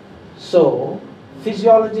 So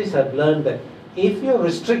physiologists have learned that if you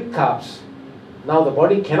restrict carbs, now the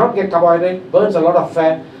body cannot get carbohydrate, burns a lot of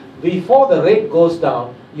fat. Before the rate goes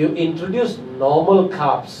down, you introduce normal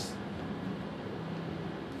carbs.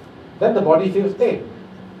 Then the body feels, hey,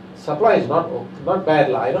 supply is not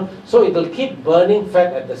bad, So it will keep burning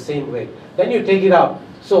fat at the same rate. Then you take it out.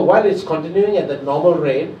 So while it's continuing at the normal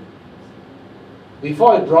rate,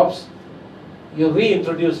 before it drops, you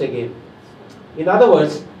reintroduce again. In other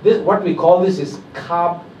words, what we call this is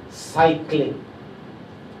carb cycling,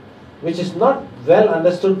 which is not well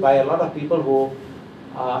understood by a lot of people who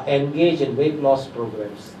engage in weight loss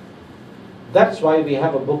programs. That's why we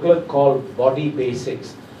have a booklet called Body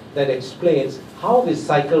Basics that explains how this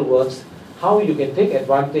cycle works, how you can take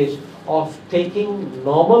advantage of taking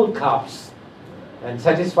normal carbs and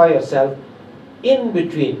satisfy yourself in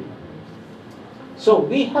between. So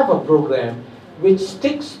we have a program which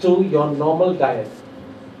sticks to your normal diet.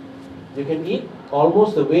 You can eat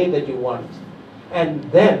almost the way that you want. And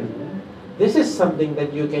then, this is something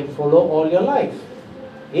that you can follow all your life.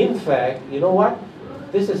 In fact, you know what?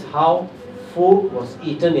 This is how food was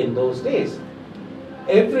eaten in those days.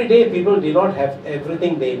 Every day people did not have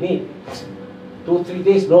everything they need. 2-3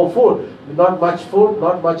 days no food, not much food,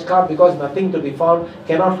 not much carb because nothing to be found,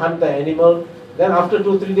 cannot hunt the animal. Then after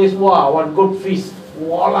 2-3 days, wow, one good feast,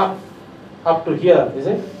 wallop up to here, is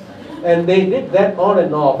it? And they did that on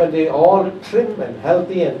and off, and they all trim and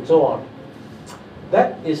healthy and so on.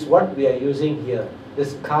 That is what we are using here,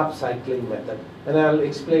 this carb cycling method. And I'll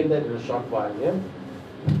explain that in a short while. Yeah?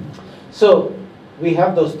 So we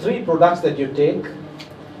have those 3 products that you take,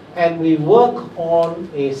 and we work on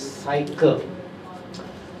a cycle.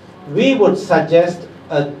 We would suggest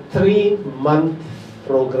a 3-month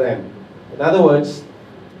program. In other words,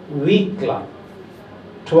 week-long,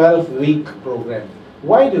 12-week program.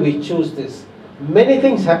 Why do we choose this? Many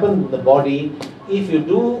things happen in the body if you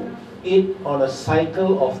do it on a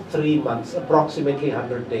cycle of 3 months, approximately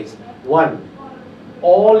 100 days. 1,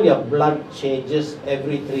 all your blood changes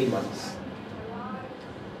every 3 months.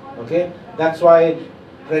 Okay, that's why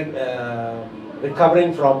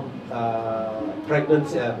recovering from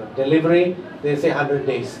pregnancy, delivery, they say 100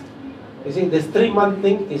 days. You see, this 3-month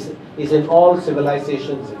thing is in all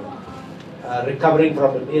civilizations. Recovering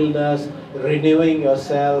from an illness, renewing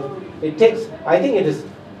yourself. It takes, I think it is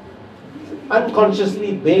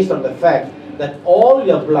unconsciously based on the fact that all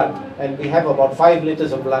your blood, and we have about 5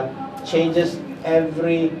 liters of blood, changes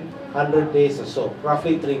every 100 days or so,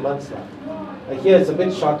 roughly 3 months now. Here it's a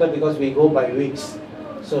bit shorter because we go by weeks,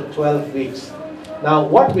 so 12 weeks. Now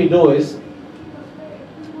what we do is,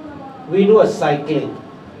 we do a cycling,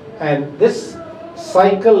 and this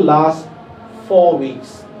cycle lasts 4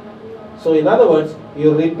 weeks. So in other words,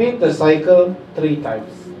 you repeat the cycle 3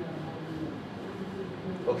 times.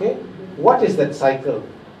 Okay? What is that cycle?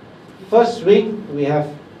 First week we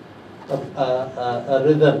have a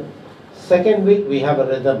rhythm. Second week we have a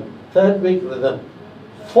rhythm. Third week rhythm.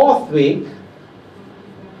 Fourth week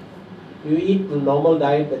you eat the normal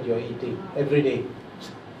diet that you are eating every day.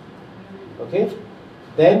 Okay?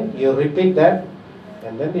 Then you repeat that,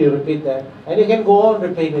 and then you repeat that, and you can go on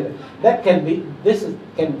repeating it. That can be,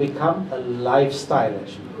 can become a lifestyle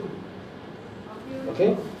actually.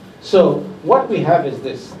 Okay? So what we have is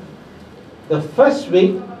this. The first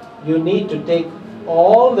week you need to take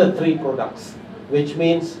all the 3 products, which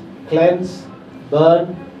means cleanse,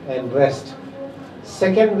 burn and rest.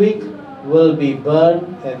 Second week will be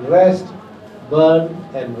burn and rest, burn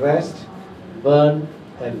and rest, burn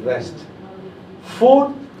and rest.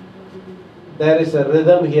 Food, there is a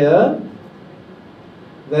rhythm here,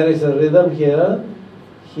 there is a rhythm here,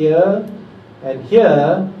 here, and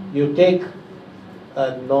here you take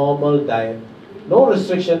a normal diet. No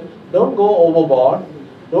restriction, don't go overboard,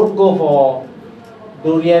 don't go for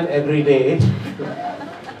durian every day.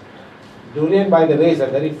 Durian, by the way, is a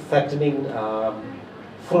very fattening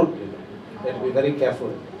fruit. You have to be very careful.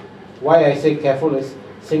 Why I say careful is,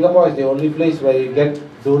 Singapore is the only place where you get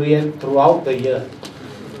durian throughout the year.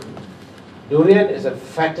 Durian is a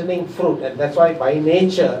fattening fruit, and that's why by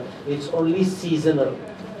nature it's only seasonal.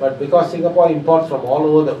 But because Singapore imports from all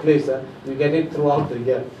over the place, you get it throughout the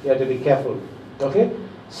year. You have to be careful. Okay?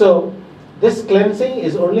 So this cleansing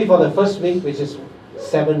is only for the first week, which is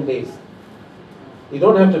 7 days. You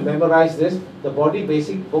don't have to memorize this. The Body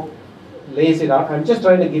Basic book lays it out. I'm just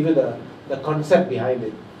trying to give you the concept behind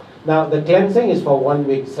it. Now the cleansing is for 1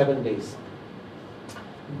 week, 7 days.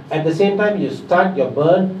 At the same time, you start your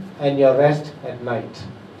burn and your rest at night.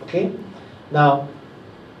 Okay? Now,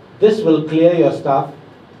 this will clear your stuff.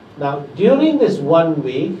 Now, during this 1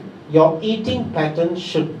 week, your eating pattern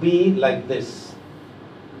should be like this.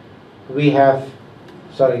 We have,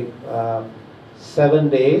 7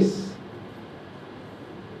 days.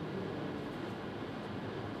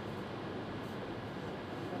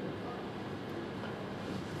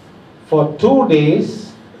 For 2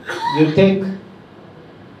 days, you take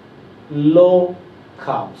low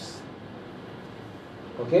carbs.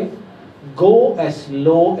 Okay? Go as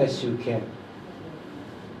low as you can.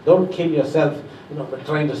 Don't kill yourself,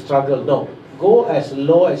 trying to struggle. No. Go as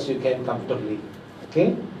low as you can comfortably.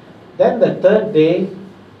 Okay? Then the 3rd day,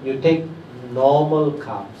 you take normal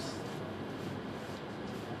carbs.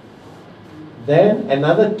 Then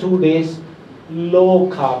another 2 days, low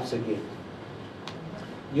carbs again.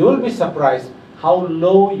 you will be surprised how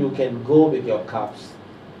low you can go with your carbs,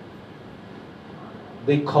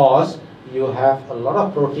 because you have a lot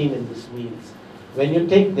of protein in these meals. When you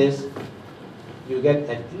take this, you get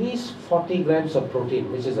at least 40 grams of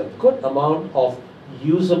protein, which is a good amount of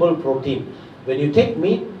usable protein. When you take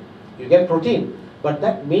meat, you get protein, but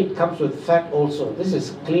that meat comes with fat also. This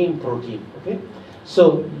is clean protein. Okay,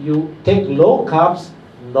 so you take low carbs,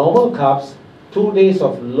 normal carbs, 2 days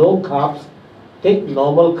of low carbs, take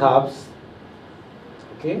normal carbs.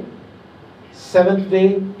 Okay, 7th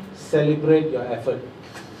day, celebrate your effort.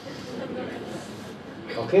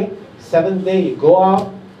 Okay, 7th day, you go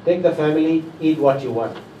out, take the family, eat what you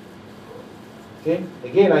want. Okay,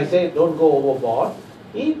 again I say, don't go overboard.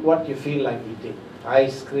 Eat what you feel like eating.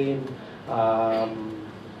 Ice cream,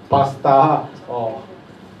 pasta, or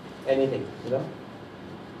anything, you know.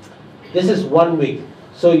 This is 1 week.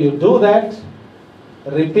 So you do that,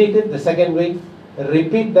 repeat it the 2nd week,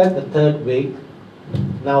 repeat that the 3rd week.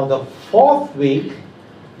 Now the 4th week,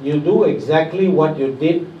 you do exactly what you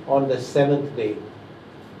did on the 7th day.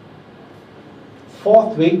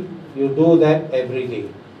 4th week, you do that every day.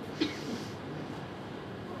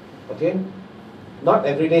 Okay? Not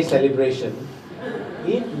everyday celebration.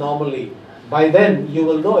 Eat normally. By then, you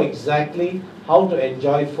will know exactly how to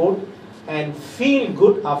enjoy food and feel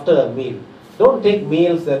good after a meal. Don't take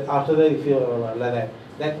meals that after that you feel like that.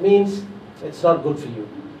 That means it's not good for you.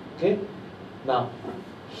 Okay? Now,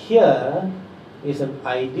 here is an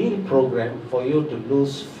ideal program for you to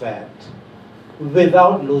lose fat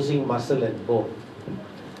without losing muscle and bone.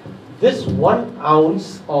 This 1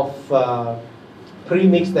 ounce of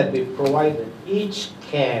premix that we provided, each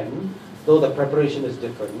can, though the preparation is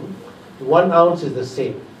different, 1 ounce is the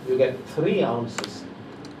same. You get 3 ounces.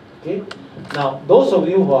 Okay? Now, those of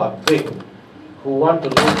you who are big, who want to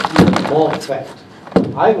lose even more fat,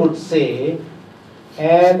 I would say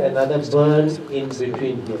add another burn in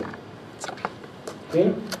between here.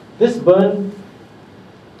 Okay? This burn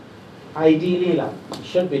ideally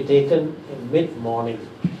should be taken in mid-morning,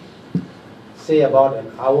 say about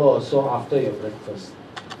an hour or so after your breakfast.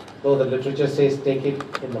 Though the literature says take it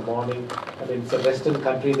in the morning, I mean it's a Western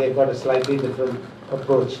country, they've got a slightly different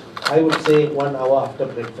approach. I would say 1 hour after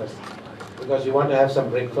breakfast, because you want to have some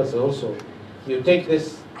breakfast also. You take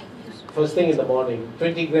this first thing in the morning,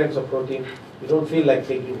 20 grams of protein, you don't feel like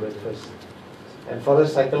taking breakfast. And for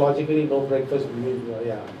us psychologically, no breakfast, we mean,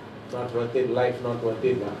 not worth it, life not worth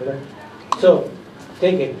it. So,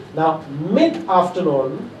 take it. Now,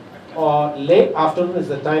 mid-afternoon or late afternoon is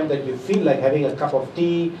the time that you feel like having a cup of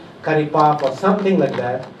tea, curry puff or something like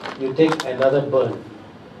that, you take another burn.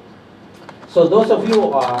 So those of you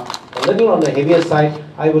who are a little on the heavier side,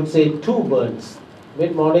 I would say 2 burns,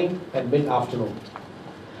 mid-morning and mid-afternoon.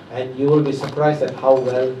 And you will be surprised at how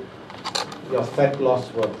well your fat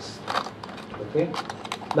loss works. Okay?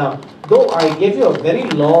 Now, though I gave you a very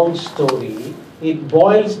long story, it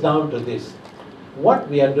boils down to this. What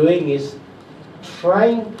we are doing is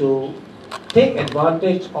trying to take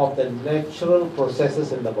advantage of the natural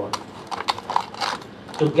processes in the body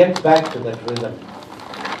to get back to that rhythm,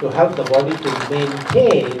 to help the body to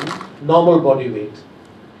maintain normal body weight.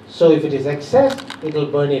 So if it is excess, it will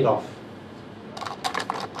burn it off.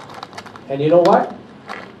 And you know what?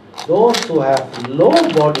 Those who have low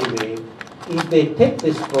body weight, if they take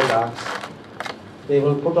these products, they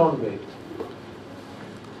will put on weight.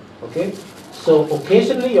 Okay? So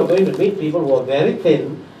occasionally you're going to meet people who are very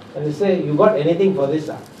thin and they say, you got anything for this?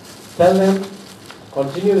 Tell them,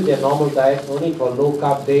 continue with their normal diet, no need for low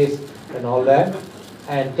carb days and all that,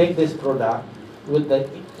 and take this product with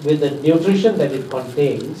the nutrition that it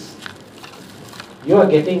contains. You are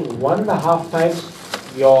getting 1.5 times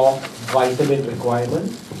your vitamin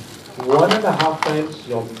requirement, 1.5 times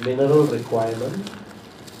your mineral requirement.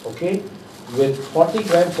 Okay? With 40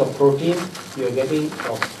 grams of protein, you are getting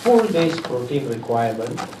a full day's protein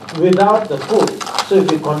requirement without the food. So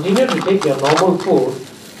if you continue to take your normal food,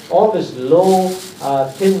 all these low,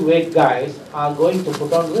 thin weight guys are going to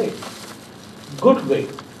put on weight. Good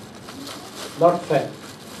weight, not fat.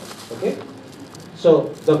 Okay?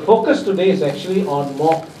 So the focus today is actually on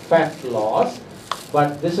more fat loss,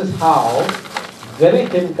 but this is how very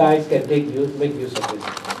thin guys can make use of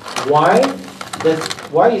this.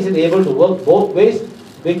 Why is it able to work both ways?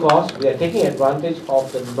 Because we are taking advantage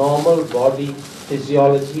of the normal body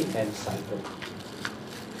physiology and cycle.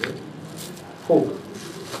 Okay. Cool.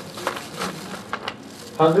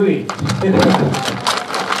 Hungry?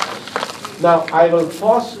 Now I will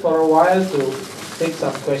pause for a while to take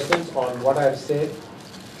some questions on what I have said.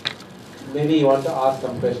 Maybe you want to ask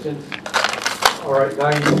some questions. All right,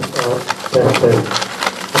 guys.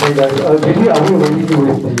 Okay, guys. Gigi, are we ready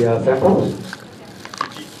with the samples?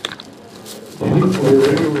 Gigi, are we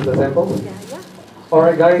ready with the samples? All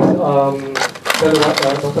right, guys. Tell you what,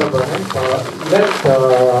 Dr. Abraham, let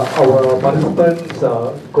our participants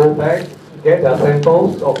go back, get their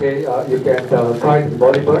samples. Okay, you can try the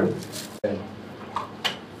body burn.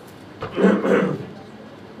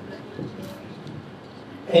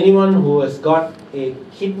 Anyone who has got a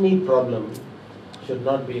kidney problem should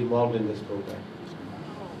not be involved in this program.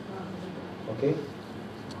 Okay?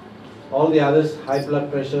 All the others, high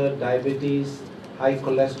blood pressure, diabetes, high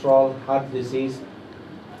cholesterol, heart disease,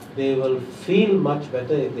 they will feel much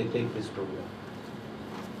better if they take this program.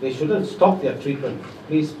 They shouldn't stop their treatment.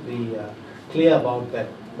 Please be clear about that.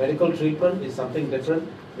 Medical treatment is something different.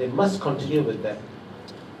 They must continue with that.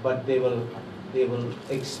 But they will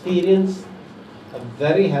experience a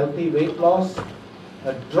very healthy weight loss,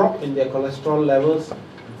 a drop in their cholesterol levels,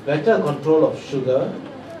 better control of sugar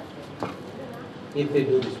if they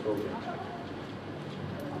do this program.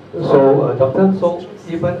 So, doctor, so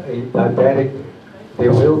even a diabetic, they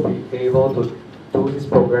will be able to do this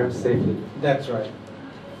program safely? That's right.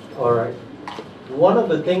 All right. One of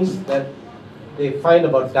the things that they find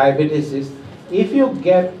about diabetes is if you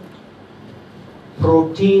get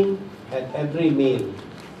protein at every meal,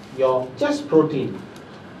 just protein,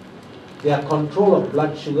 their control of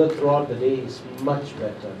blood sugar throughout the day is much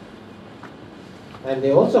better. And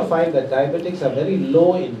they also find that diabetics are very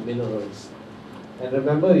low in minerals. And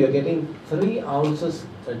remember, you're getting 3 ounces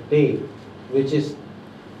a day, which is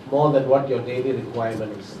more than what your daily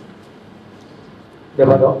requirement is. Yeah,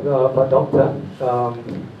 but doctor,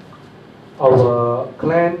 our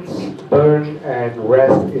cleanse, burn, and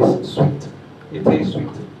rest is sweet. It is sweet.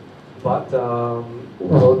 But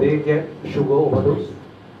will they get sugar overdose?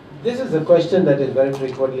 This is a question that is very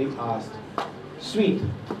frequently asked. Sweet.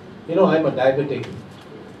 You know, I'm a diabetic.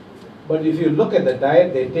 But if you look at the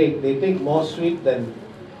diet they take more sweet than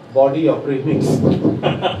body or premix.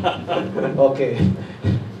 Okay.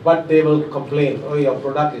 But they will complain, oh, your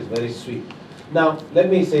product is very sweet. Now, let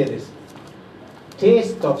me say this.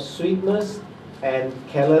 Taste of sweetness and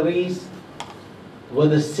calories were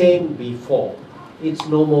the same before. It's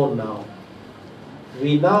no more now.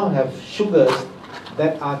 We now have sugars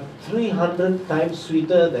that are 300 times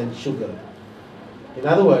sweeter than sugar. In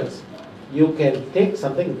other words, you can take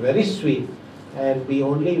something very sweet and be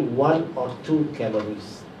only 1 or 2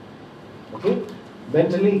 calories. Okay?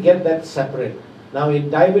 Mentally get that separate. Now in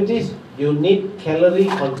diabetes, you need calorie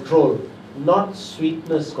control, not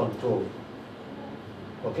sweetness control.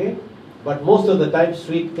 Okay? But most of the time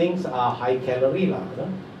sweet things are high calorie.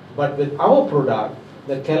 But with our product,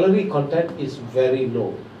 the calorie content is very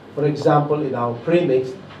low. For example, in our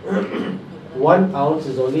premix, 1 ounce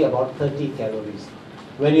is only about 30 calories.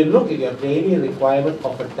 When you look at your daily requirement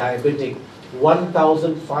of a diabetic,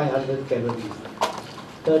 1,500 calories.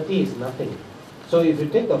 30 is nothing. So if you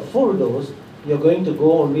take the full dose, you're going to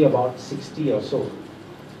go only about 60 or so.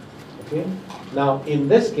 Okay? Now, in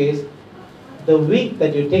this case, the week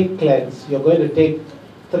that you take cleanse, you're going to take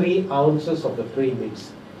 3 ounces of the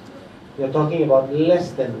premix. You're talking about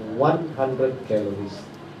less than 100 calories.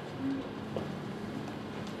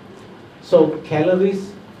 So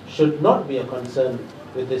calories should not be a concern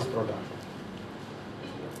with this product.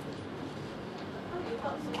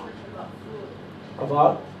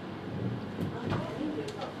 About?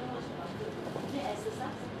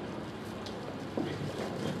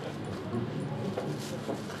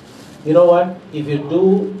 You know what? If you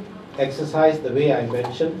do exercise the way I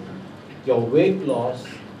mentioned, your weight loss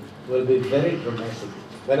will be very dramatic.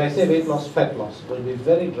 When I say weight loss, fat loss will be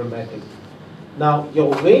very dramatic. Now, your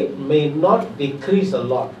weight may not decrease a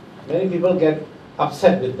lot. Many people get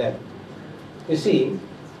upset with that. You see,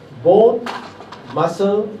 bone,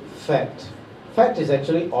 muscle, fat. Fat is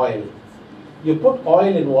actually oil. You put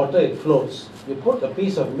oil in water, it floats. You put a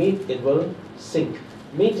piece of meat, it will sink.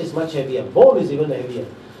 Meat is much heavier. Bone is even heavier.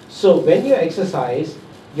 So when you exercise,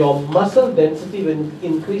 your muscle density will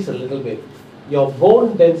increase a little bit. Your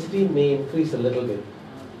bone density may increase a little bit,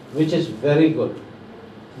 which is very good.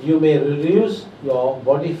 You may reduce your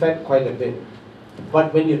body fat quite a bit.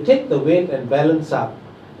 But when you take the weight and balance up,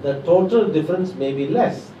 the total difference may be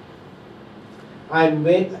less. I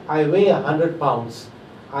weigh 100 pounds.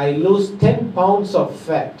 I lose 10 pounds of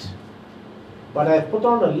fat. But I put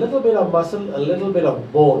on a little bit of muscle, a little bit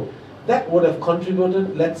of bone. That would have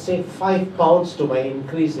contributed, let's say, 5 pounds to my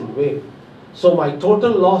increase in weight. So my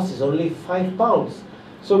total loss is only 5 pounds.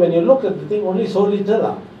 So when you look at the thing, only so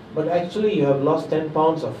little, but actually you have lost 10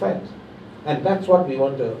 pounds of fat. And that's what we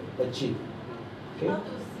want to achieve. Okay? How to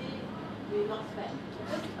see we lost fat?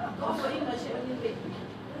 Because according to only weight.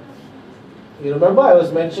 You remember I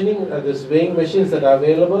was mentioning these weighing machines that are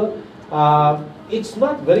available. It's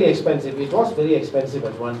not very expensive. It was very expensive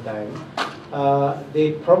at one time.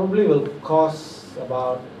 They probably will cost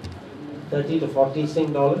about 30 to 40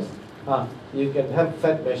 Sing dollars. You can have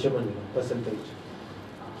fat measurement percentage.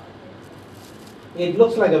 It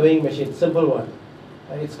looks like a weighing machine, simple one.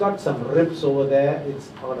 It's got some ribs over there.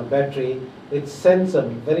 It's on a battery. It sends a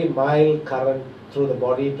very mild current through the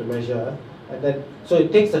body to measure, and then so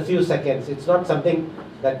it takes a few seconds. It's not something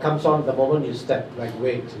that comes on the moment you step, like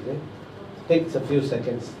weights. It takes a few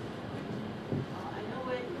seconds.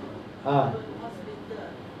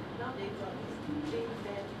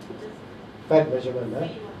 Fat measurement, huh?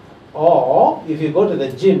 Or if you go to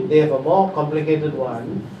the gym, they have a more complicated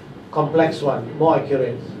one, complex one, more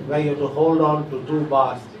accurate, where you have to hold on to 2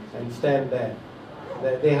 bars and stand there.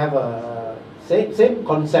 They have a same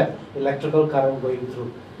concept, electrical current going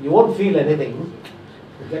through. You won't feel anything.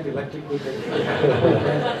 You get electrocuted.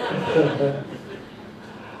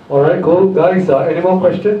 All right, cool, guys. Any more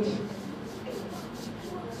questions?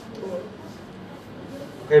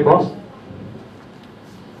 Okay, boss.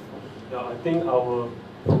 Yeah, I think our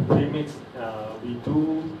premix,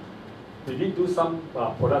 we did do some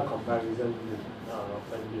product comparison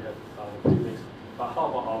when we have premix. But how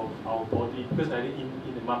about our body? Because I think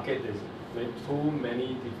in the market there's too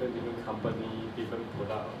many different company, different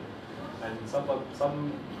product, and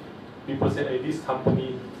some people say, hey, this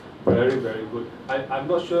company very good. I'm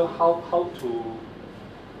not sure how to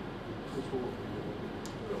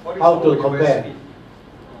compare. USP?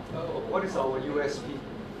 What is our USP?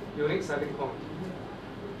 Unique selling point.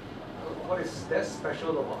 What is that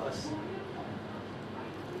special about us?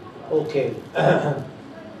 Okay.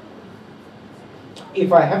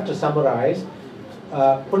 If I have to summarize,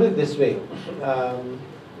 put it this way.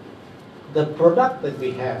 The product that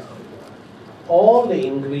we have, all the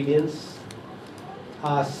ingredients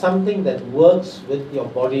are something that works with your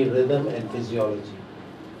body rhythm and physiology.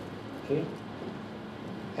 Okay?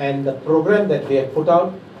 And the program that we have put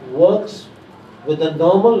out works with the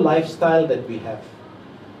normal lifestyle that we have.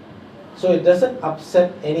 So it doesn't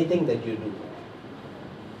upset anything that you do.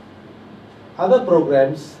 Other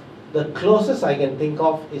programs, the closest I can think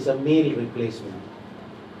of is a meal replacement.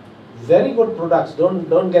 Very good products,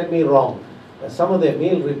 don't get me wrong. Some of their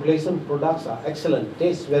meal replacement products are excellent,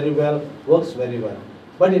 tastes very well, works very well.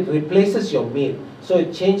 But it replaces your meal, so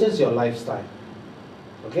it changes your lifestyle.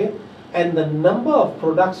 Okay? And the number of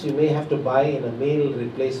products you may have to buy in a meal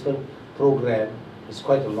replacement program is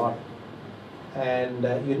quite a lot. And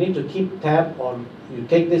you need to keep tab on, you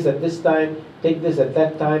take this at this time, take this at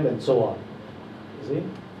that time, and so on. You see?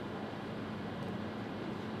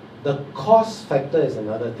 The cost factor is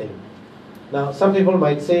another thing. Now, some people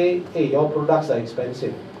might say, hey, your products are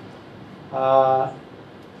expensive. I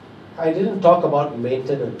didn't talk about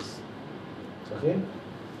maintenance. Okay?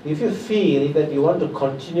 If you feel that you want to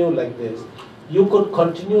continue like this, you could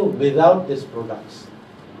continue without these products.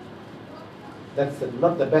 That's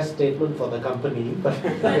not the best statement for the company, but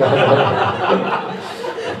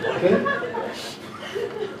okay?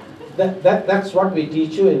 That's what we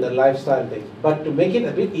teach you in the lifestyle thing. But to make it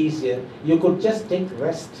a bit easier, you could just take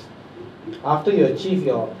rest. After you achieve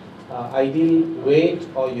your ideal weight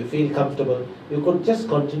or you feel comfortable, you could just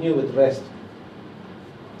continue with rest.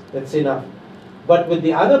 That's enough. But with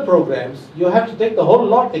the other programs, you have to take the whole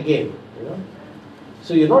lot again. You know?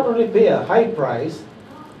 So you not only pay a high price,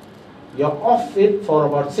 you're off it for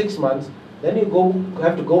about 6 months, then you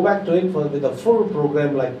have to go back to it with a full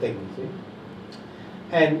program-like thing. See?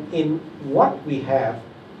 And in what we have,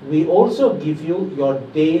 we also give you your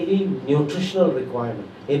daily nutritional requirement.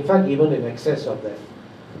 In fact, even in excess of that.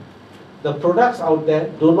 The products out there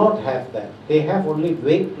do not have that. They have only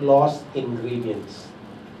weight loss ingredients.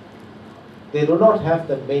 They do not have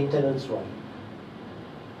the maintenance one.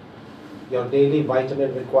 Your daily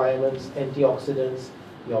vitamin requirements, antioxidants,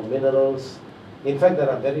 your minerals. In fact, there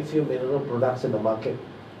are very few mineral products in the market.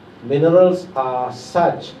 Minerals are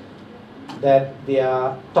such that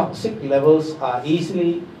their toxic levels are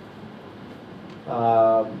easily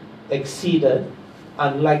exceeded,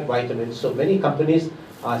 unlike vitamins. So many companies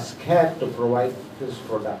are scared to provide these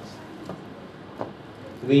products.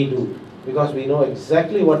 We do, because we know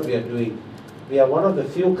exactly what we are doing. We are one of the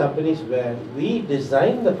few companies where we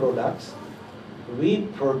design the products, we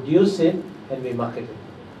produce it, and we market it.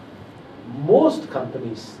 Most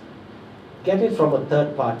companies get it from a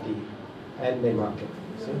third party and they market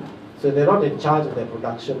it. See? So they're not in charge of their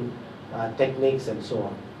production techniques and so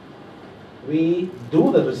on. We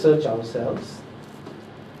do the research ourselves,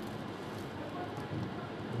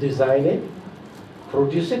 design it,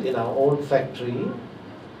 produce it in our own factory,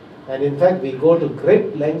 And in fact, we go to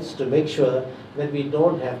great lengths to make sure that we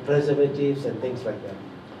don't have preservatives and things like that,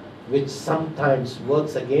 which sometimes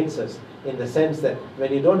works against us in the sense that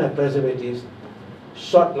when you don't have preservatives,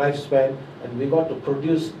 short lifespan, and we got to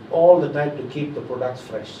produce all the time to keep the products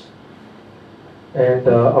fresh. And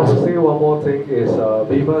I would say one more thing is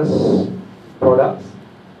Vemma's products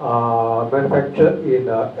are manufactured in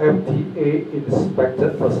a FDA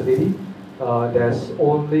inspected facility. There's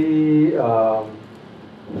only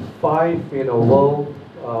 5 in the world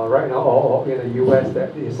right now, or in the US,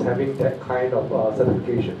 that is having that kind of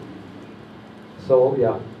certification. So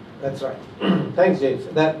yeah. That's right. Thanks, James.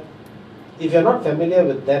 That, if you're not familiar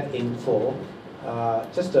with that info,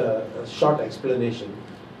 just a short explanation.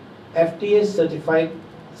 FDA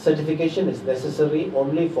certification is necessary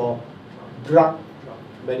only for drug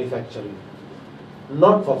manufacturing,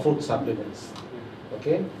 not for food supplements.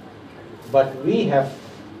 Okay? But we have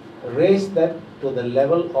raised that to the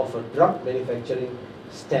level of a drug manufacturing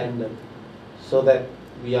standard so that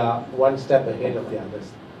we are one step ahead of the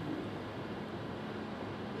others.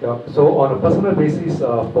 Yeah. So on a personal basis,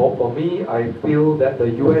 for me, I feel that the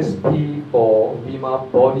USP for Vemma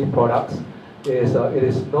body products is it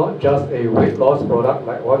is not just a weight loss product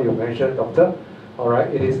like what you mentioned, doctor. All right,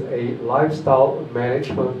 it is a lifestyle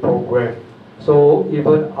management program. So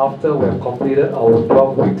even after we have completed our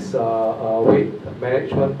 12 weeks weight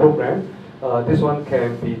management program, this one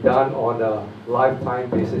can be done on a lifetime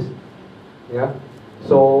basis. Yeah.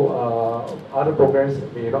 So other programs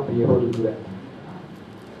may not be able to do that.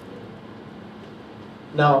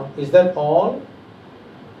 Now, is that all?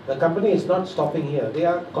 The company is not stopping here. They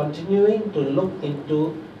are continuing to look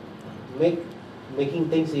into making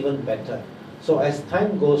things even better. So as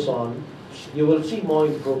time goes on, you will see more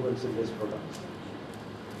improvements in this product.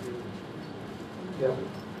 Yeah.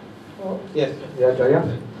 Oh, yes. Yeah, Jaya.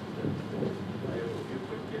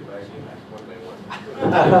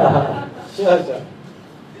 Sure, sir.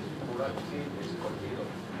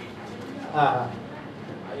 Uh-huh.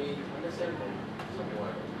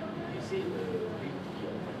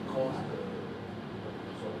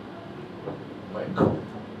 might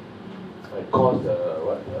cause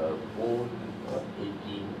bone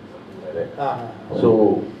aching, something like that.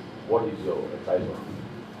 So, what is your advice on it?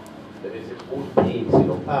 That is, bone pains,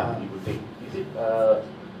 people take. Is it,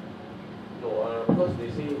 no, because they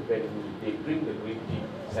say when they drink the green tea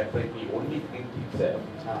separately, only green tea itself,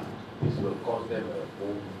 this will cause them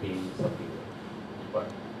bone pain, something like that. But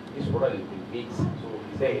this product has been mixed, so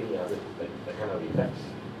is there any other that kind of effects?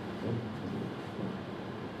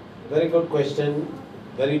 Very good question.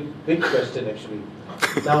 Very big question, actually.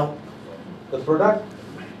 Now, the product,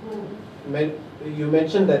 you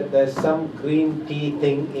mentioned that there's some green tea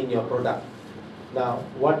thing in your product. Now,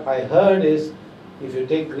 what I heard is, if you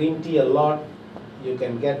take green tea a lot, you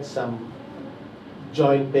can get some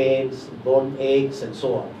joint pains, bone aches, and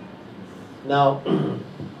so on. Now,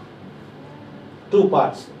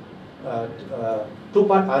 two-part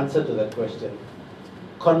answer to that question.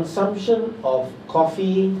 Consumption of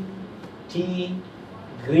coffee, tea,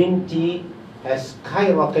 green tea has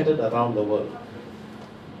skyrocketed around the world.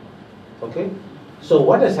 Okay? So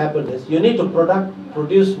what has happened is, you need to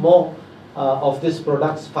produce more of these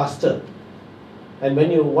products faster. And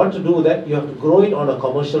when you want to do that, you have to grow it on a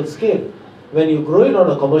commercial scale. When you grow it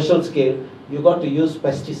on a commercial scale, you got to use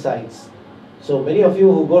pesticides. So many of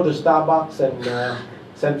you who go to Starbucks and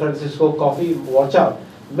San Francisco coffee, watch out.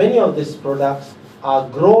 Many of these products are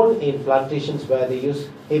grown in plantations where they use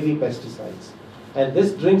heavy pesticides. And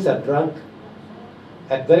these drinks are drunk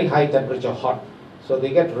at very high temperature, hot. So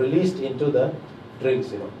they get released into the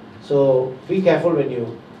drinks, So be careful when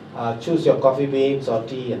you choose your coffee beans or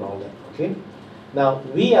tea and all that, okay? Now,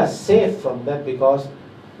 we are safe from that because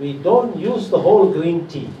we don't use the whole green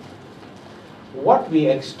tea. What we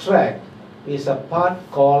extract is a part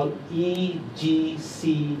called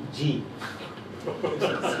EGCG.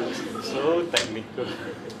 So technical.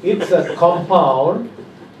 It's a compound,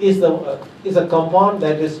 is a compound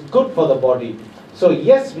that is good for the body. So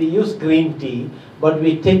yes, we use green tea, but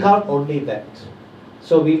we take out only that.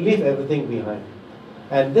 So we leave everything behind.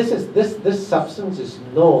 And this substance is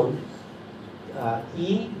known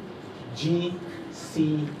EGCG.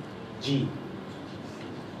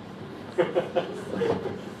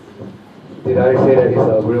 Did I say that he's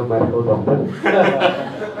a real medical doctor?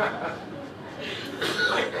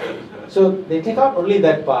 So they take out only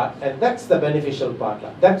that part, and that's the beneficial part.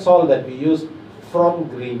 That's all that we use from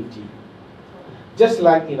green tea. Just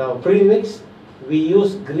like in our premix, we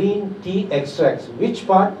use green tea extracts. Which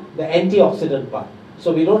part? The antioxidant part.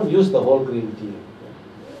 So we don't use the whole green tea.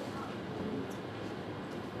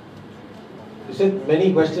 You Sid, many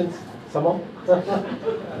questions? Some more? Okay. Okay.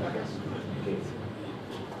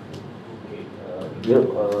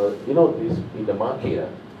 This in the market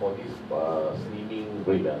for this slimming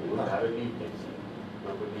breed, currently you can see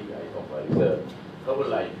nobody I talk about. It's a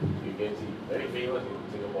Herbalife. You can see very famous in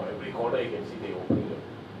Singapore. Every corner you can see they opening it.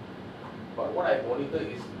 But what I monitor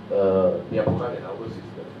is their product and our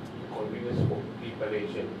system. Convenience for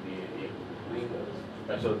preparation. They bring a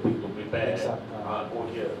special thing to prepare. Go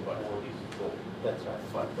here, but for this go. That's right.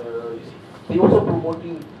 But you see, they also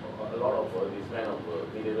promoting a lot of this kind of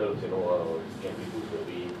minerals, can reduce the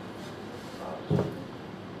weight. So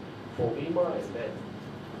for Vemma and that,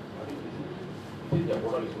 I think this is their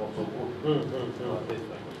product is not so good. That's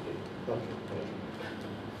my mistake. Okay.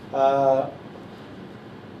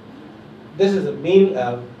 This is a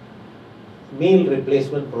meal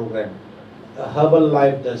replacement program.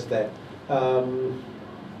 Herbalife does that.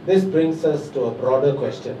 This brings us to a broader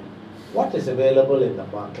question. What is available in the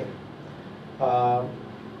market?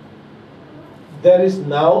 There is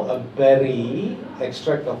now a berry,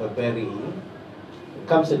 extract of a berry, it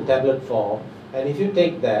comes in tablet form, and if you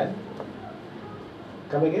take that,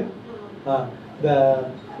 come again?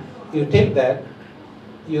 You take that,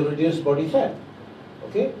 you reduce body fat.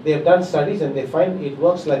 Okay? They have done studies and they find it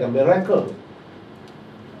works like a miracle.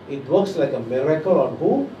 It works like a miracle on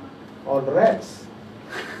who? On rats.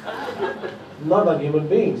 Not on human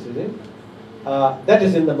beings, you see. That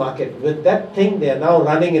is in the market. With that thing, they are now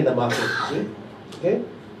running in the market, you see. Okay?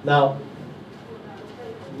 Now,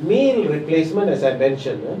 meal replacement, as I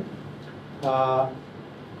mentioned, I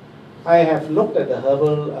have looked at the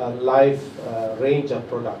Herbalife range of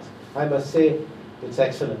products. I must say it's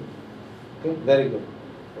excellent. Okay? Very good.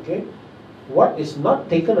 Okay? What is not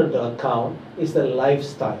taken into account is the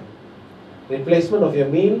lifestyle. Replacement of your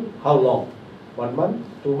meal, how long? 1 month,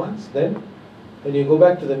 2 months, then when you go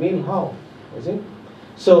back to the meal, how? You see?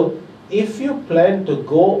 So if you plan to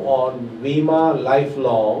go on Vemma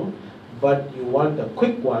lifelong, but you want a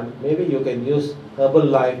quick one, maybe you can use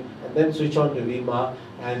Herbalife and then switch on to Vemma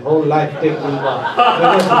and whole life take Vemma.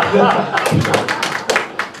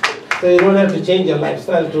 So you don't have to change your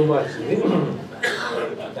lifestyle too much.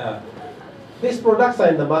 These products are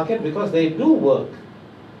in the market because they do work.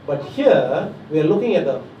 But here, we are looking at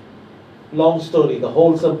the long story, the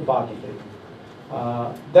wholesome part of it.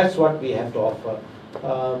 That's what we have to offer.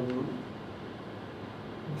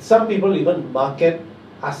 Some people even market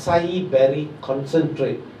acai berry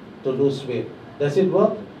concentrate to lose weight. Does it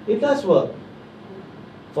work? It does work.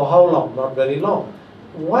 For how long? Not very long.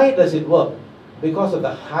 Why does it work? Because of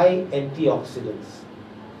the high antioxidants.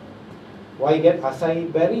 Why get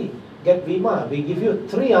acai berry? Get Vemma. We give you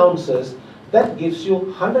 3 ounces. That gives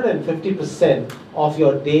you 150% of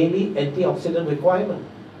your daily antioxidant requirement.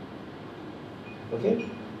 Okay?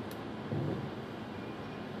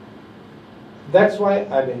 That's why,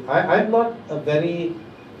 I'm not a very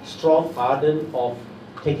strong ardent of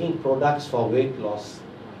taking products for weight loss.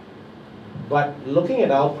 But looking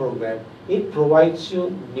at our program, it provides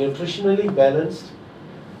you nutritionally balanced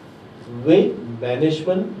weight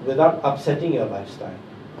management without upsetting your lifestyle.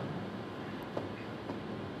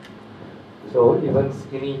 So even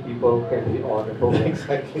skinny people can be on the program.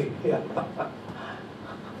 Exactly, yeah.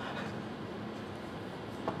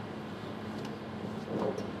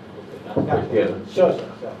 Yeah. Sure.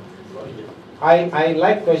 I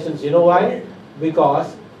like questions. You know why?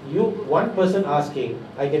 Because one person asking,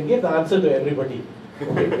 I can give the answer to everybody.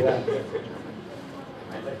 Yeah.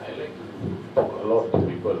 I like to talk a lot to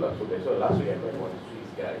people. So that's why last week I met one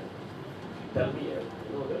Swiss guy. He tell me,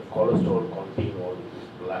 the cholesterol content all in his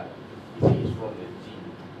blood. He says it's from the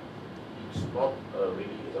gene. It's not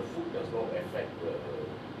really, the food does not affect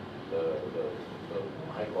the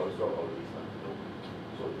high cholesterol all this stuff.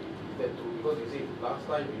 So is that true? Because you see, last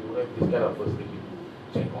time we don't have this kind of facility to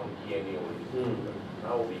check on DNA or this.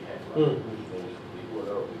 Now we have. They do a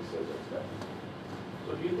lot of research and stuff. So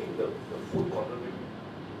do you think the food contribute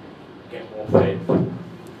get more fat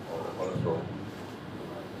or the cholesterol?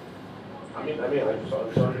 I'm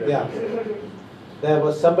sorry. Yeah. There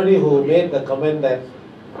was somebody who made the comment that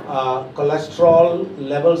cholesterol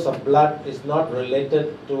levels of blood is not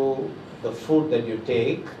related to the food that you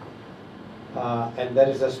take, and there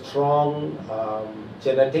is a strong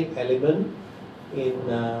genetic element in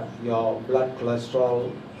your blood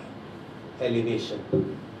cholesterol elevation.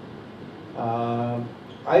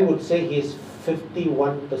 I would say he is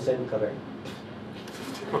 51% correct.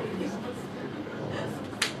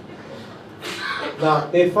 Now,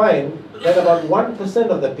 they find that about 1%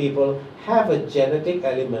 of the people have a genetic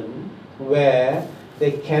element where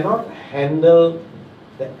they cannot handle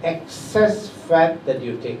the excess fat that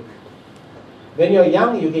you take. When you're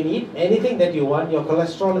young, you can eat anything that you want, your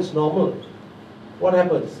cholesterol is normal. What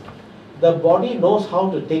happens? The body knows how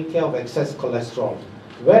to take care of excess cholesterol.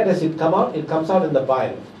 Where does it come out? It comes out in the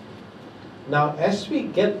bile. Now, as we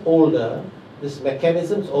get older, these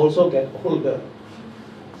mechanisms also get older.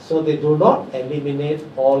 So they do not eliminate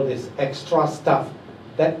all this extra stuff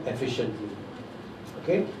that efficiently.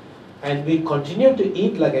 Okay? And we continue to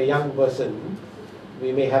eat like a young person,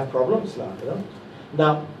 we may have problems now, you know.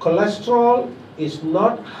 Now, cholesterol is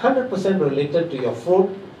not 100% related to your food,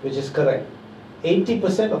 which is correct.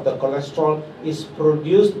 80% of the cholesterol is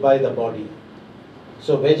produced by the body.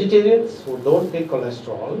 So vegetarians who don't take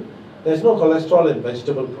cholesterol, there's no cholesterol in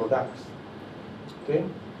vegetable products. Okay?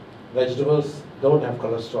 Vegetables don't have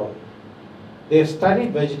cholesterol. They've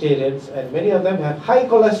studied vegetarians and many of them have high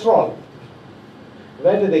cholesterol.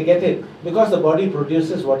 Where do they get it? Because the body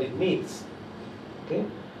produces what it needs. Okay?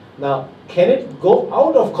 Now, can it go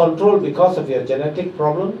out of control because of your genetic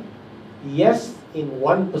problem? Yes, in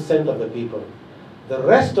 1% of the people. The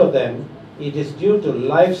rest of them, it is due to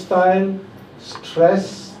lifestyle,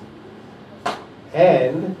 stress,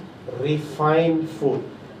 and refined food.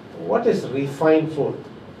 What is refined food?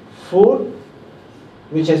 Food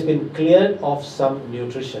which has been cleared of some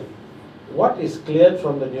nutrition. What is cleared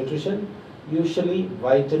from the nutrition? Usually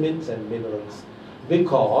vitamins and minerals.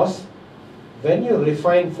 Because when you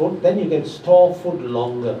refine food, then you can store food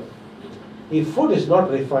longer. If food is not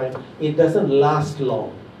refined, it doesn't last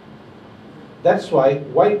long. That's why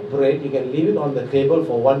white bread, you can leave it on the table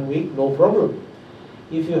for 1 week, no problem.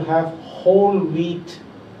 If you have whole wheat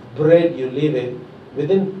bread you leave it,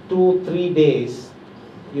 within 2-3 days,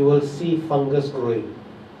 you will see fungus growing.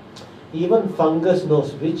 Even fungus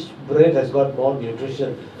knows which bread has got more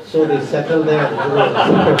nutrition, so they settle there and grow.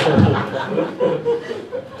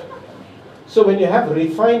 So when you have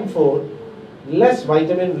refined food, less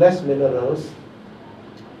vitamin, less minerals,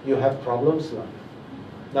 you have problems now.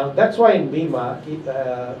 Now that's why in Vemma,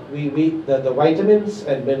 the vitamins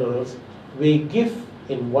and minerals, we give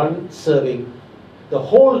in one serving the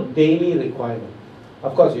whole daily requirement.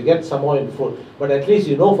 Of course, you get some more in food, but at least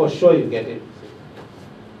you know for sure you get it.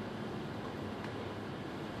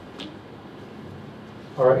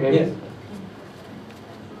 All right, Amy? Yes.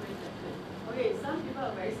 Okay, some people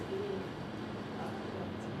are very skinny.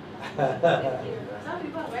 Some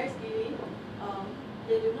people are very skinny.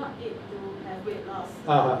 They do not eat to have weight loss.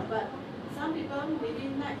 But some people maybe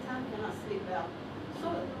nighttime cannot sleep well. So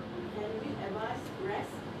can we advise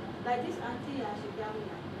rest? Like this auntie, she tell me,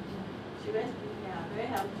 she very skinny, very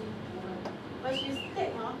healthy woman. But she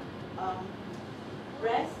take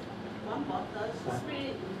rest, 1 bottle, she split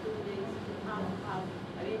it in 2 days, half.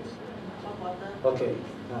 I mean, 1 bottle. Okay.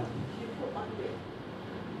 She put on weight.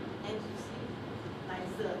 And she see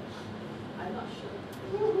nicer. I'm not sure.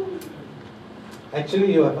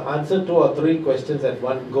 Actually, you have answered 2 or 3 questions at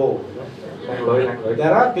one go. You know? Language.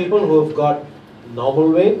 There are people who have got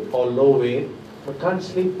normal weight or low weight but can't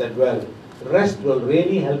sleep that well. Rest will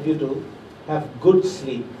really help you to have good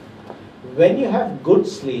sleep. When you have good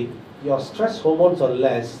sleep, your stress hormones are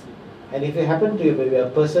less, and if you happen to be a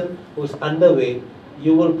person who is underweight,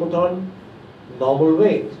 you will put on normal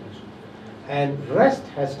weight. And rest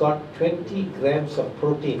has got 20 grams of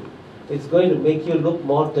protein. It's going to make you look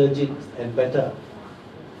more turgid and better.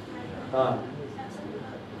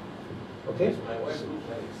 Okay? My wife looks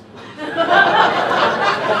nice.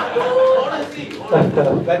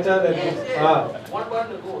 Better than this. 1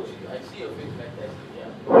 month ago, I see her face fantastic.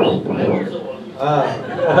 Yeah. I also want to. Ah.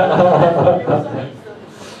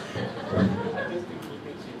 I just think he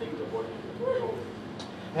makes you think the body.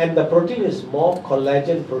 And the protein is more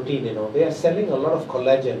collagen protein, you know. They are selling a lot of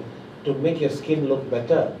collagen to make your skin look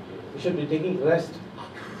better. You should be taking rest.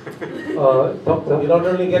 Doctor? You not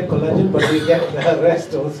only get collagen, but you get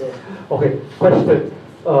rest also. Okay, question.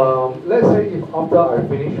 Let's say if after I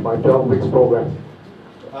finish my 12 weeks program,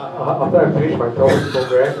 after I finish my 12 weeks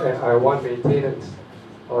program and I want maintenance,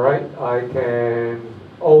 alright, I can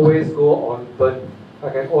always go on burn. I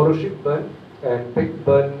can auto ship burn and take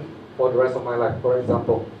burn for the rest of my life, for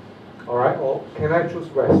example. Alright, or can I choose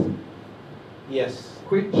rest? Yes.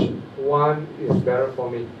 Which one is better for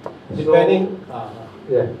me? Depending,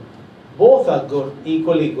 Yeah. both are good,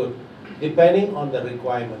 equally good, depending on the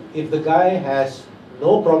requirement. If the guy has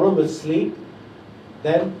no problem with sleep,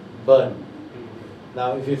 then burn.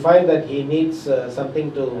 Now, if you find that he needs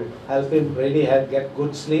something to help him really get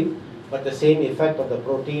good sleep, but the same effect of the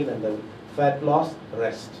protein and the fat loss,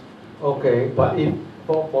 rest. Okay, but if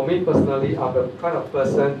for me personally, I'm the kind of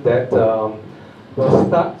person that will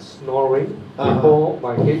start snoring before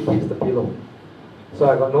my head hits the pillow. So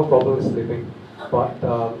I got no problem with sleeping. But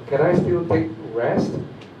can I still take rest,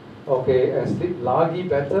 okay, and sleep largely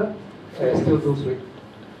better, and still do sleep.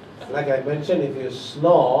 Like I mentioned, if you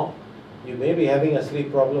snore, you may be having a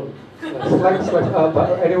sleep problem.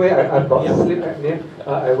 But anyway, I've got Yeah. sleep apnea.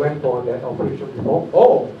 I went for that operation before.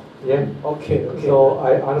 Oh, Yeah. okay, okay. So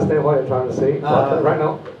I understand what you're trying to say, but right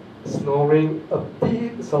now, snoring a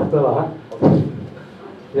bit softer lah.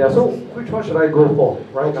 Yeah. So which one should I go for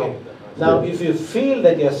right okay. Now, if you feel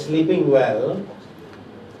that you're sleeping well,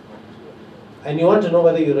 and you want to know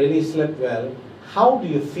whether you really slept well, how do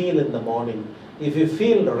you feel in the morning? If you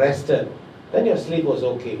feel rested, then your sleep was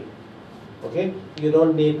okay. Okay? You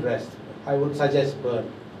don't need rest. I would suggest burn.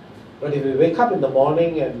 But if you wake up in the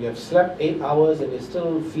morning and you have slept 8 hours and you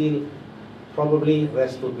still feel, probably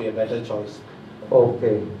rest would be a better choice.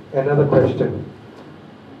 Okay. Another question.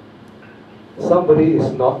 Somebody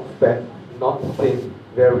is not fat, not thin,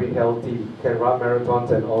 very healthy, can run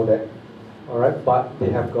marathons and all that. Alright, but they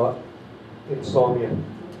have got insomnia.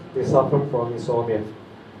 They suffer from insomnia.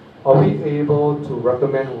 Are we able to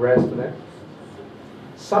recommend rest to them?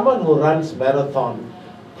 Someone who runs marathon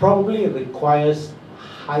probably requires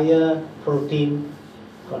higher protein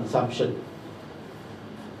consumption.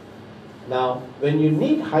 Now, when you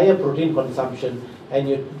need higher protein consumption and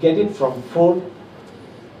you get it from food,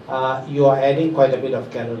 you are adding quite a bit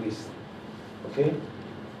of calories. Okay?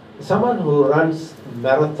 Someone who runs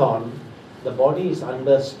marathon, the body is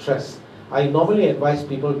under stress. I normally advise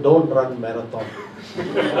people don't run marathon.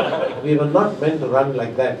 We were not meant to run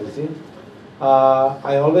like that, you see.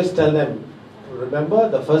 I always tell them, remember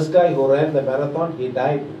the first guy who ran the marathon, he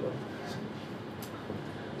died.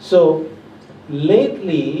 So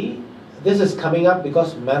lately, this is coming up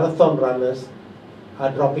because marathon runners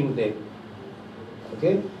are dropping dead.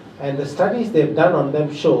 Okay? And the studies they've done on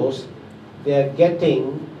them shows they are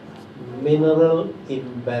getting mineral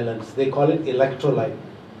imbalance. They call it electrolyte.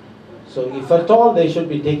 So if at all they should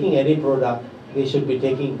be taking any product, they should be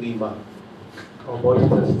taking Vemma. Or body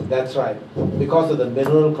test? That's right, because of the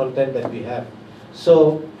mineral content that we have.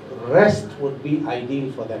 So rest would be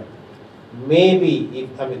ideal for them. Maybe,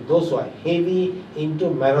 those who are heavy into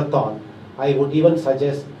marathon, I would even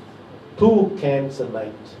suggest 2 cans a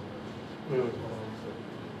night.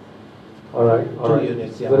 All right. 2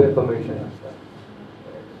 units, yeah. Good information.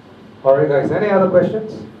 All right, guys. Any other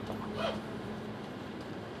questions?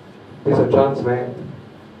 This is a chance, man.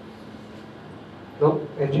 No,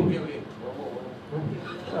 Angie. Okay.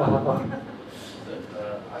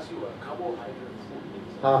 Ask you a carbohydrate food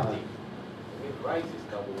means something. I mean, rice is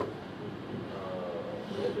carbo.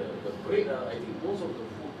 The bread, I think most of the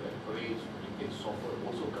food like bread, you get softer,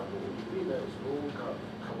 also carbo. You mean there is no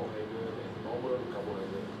carbohydrate and normal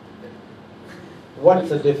carbohydrate. What's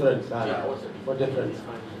the difference? Yeah, what's the difference? What difference?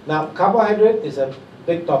 Now, carbohydrate is a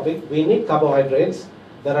big topic. We need carbohydrates.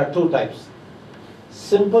 There are 2 types.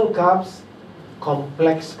 Simple carbs,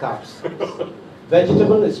 complex carbs.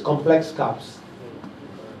 Vegetable is complex carbs.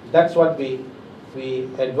 That's what we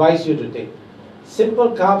advise you to take.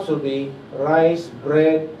 Simple carbs will be rice,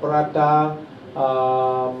 bread, paratha,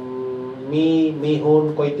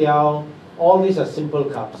 mihun, kway teow. All these are simple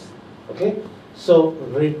carbs. Okay? So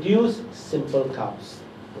reduce simple carbs.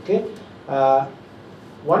 Okay?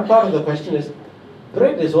 One part of the question is,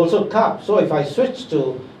 bread is also carb. So if I switch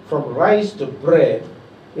from rice to bread,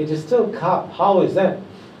 it is still carb. How is that?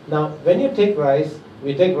 Now, when you take rice,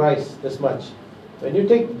 we take rice this much. When you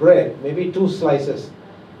take bread, maybe 2 slices,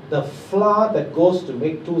 the flour that goes to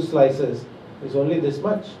make 2 slices is only this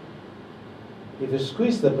much. If you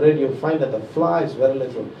squeeze the bread, you'll find that the flour is very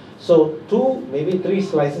little. So 2, maybe 3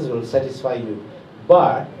 slices will satisfy you.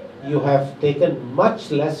 But you have taken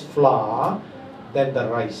much less flour than the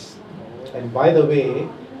rice. And by the way,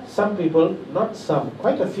 some people, not some,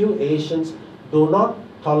 quite a few Asians do not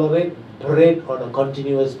tolerate bread on a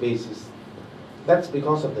continuous basis. That's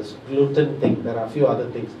because of this gluten thing. There are a few other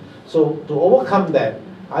things. So to overcome that,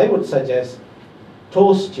 I would suggest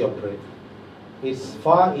toast your bread. It's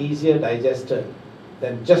far easier digested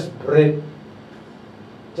than just bread.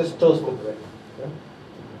 Just toast the bread. Yeah.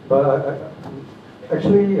 But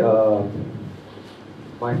actually,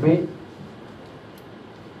 my mate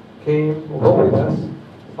came home with us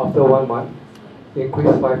after 1 month,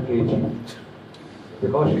 increased 5 kg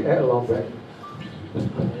because she ate a lot of bread.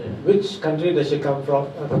 Which country does she come from?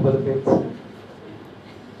 The Philippines.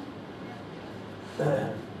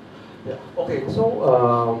 Yeah. Okay,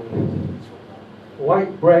 so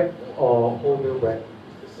white bread or wholemeal bread,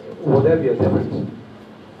 will there be a difference?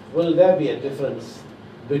 Will there be a difference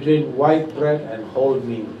between white bread and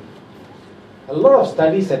wholemeal? A lot of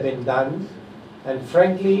studies have been done, and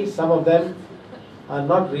frankly, some of them are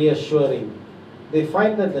not reassuring. they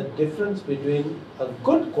find that the difference between a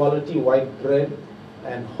good quality white bread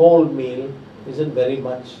and wholemeal isn't very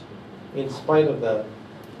much, in spite of a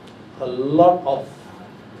lot of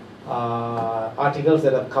articles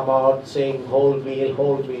that have come out saying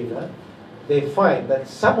wholemeal. They find that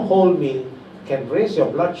some wholemeal can raise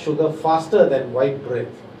your blood sugar faster than white bread.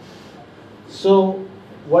 So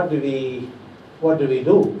what do we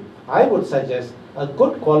do? I would suggest a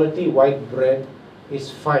good quality white bread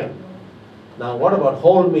is fine. Now what about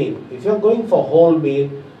wholemeal? If you're going for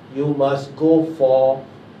wholemeal, you must go for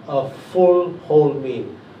a full wholemeal.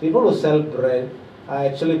 People who sell bread are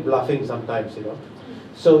actually bluffing sometimes,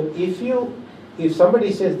 So if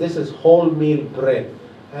somebody says this is wholemeal bread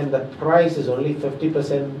and the price is only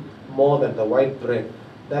 50% more than the white bread,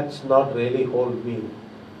 that's not really wholemeal.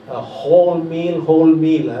 A wholemeal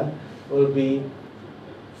will be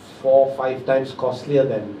 4-5 times costlier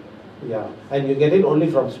than, and you get it only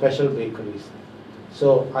from special bakeries.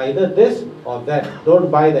 So either this or that. Don't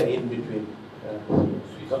buy the in between.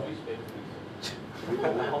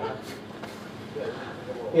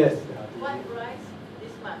 Yes. White rice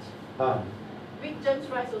this much. Big James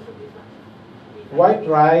rice also this much. White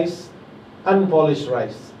rice, unpolished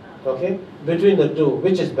rice. Okay? Between the two,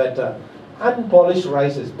 which is better? Unpolished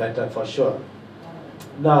rice is better for sure.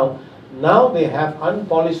 Now they have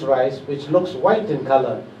unpolished rice which looks white in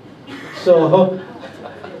color. So,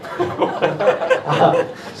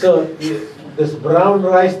 this brown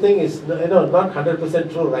rice thing is not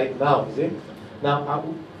 100% true right now. You see? Now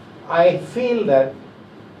I feel that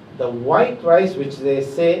the white rice which they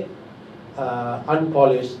say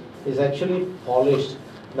unpolished is actually polished.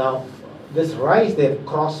 Now this rice, they've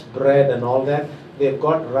crossbred and all that. They've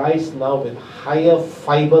got rice now with higher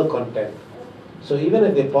fiber content. So even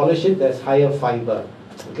if they polish it, there's higher fiber.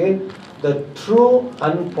 Okay? The true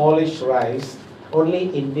unpolished rice, only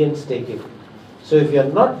Indians take it. So if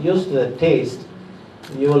you're not used to the taste,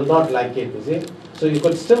 you will not like it, you see. So you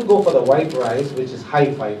could still go for the white rice, which is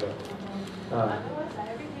high fiber. Otherwise,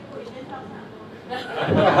 everything for Indian house.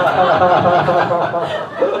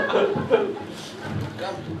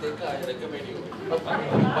 Come to Tekka, I recommend you.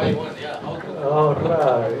 Buy one,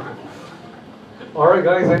 Alright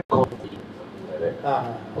guys.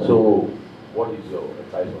 So, what is your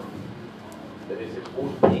advice on that is its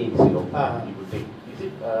own pains, people take? Is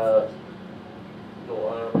it,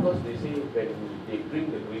 because they say when they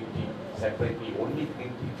drink the green tea separately, only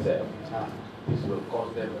green tea itself, this will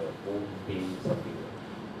cause them a bone pain, something.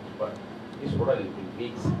 But this product is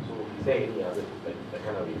mixed, so is there any other that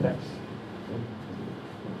kind of effects?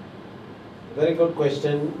 Very good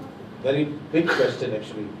question. Very big question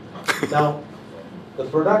actually. Now, the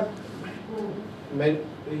product,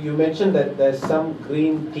 you mentioned that there's some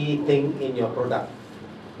green tea thing in your product.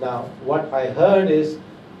 Now, what I heard is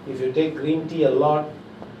if you take green tea a lot,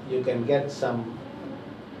 you can get some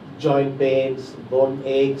joint pains, bone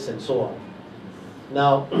aches, and so on.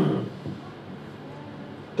 Now,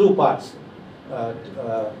 two-part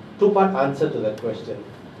answer to that question.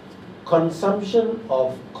 Consumption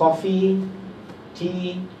of coffee,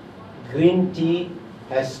 tea, green tea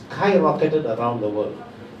has skyrocketed around the world.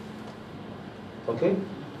 Okay?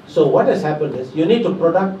 So what has happened is you need to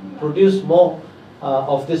produce more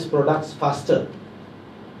of these products faster.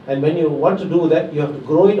 And when you want to do that, you have to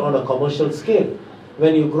grow it on a commercial scale.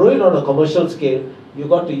 When you grow it on a commercial scale, you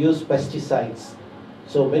got to use pesticides.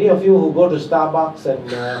 So many of you who go to Starbucks and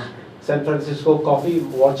San Francisco coffee,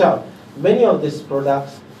 watch out. Many of these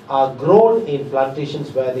products are grown in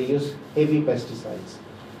plantations where they use heavy pesticides.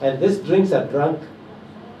 And these drinks are drunk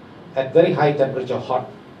at very high temperature, hot.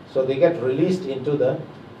 So they get released into the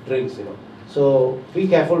drinks, So be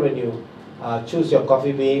careful when you choose your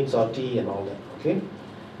coffee beans or tea and all that, okay?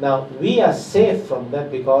 Now, we are safe from that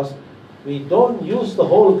because we don't use the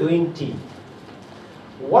whole green tea.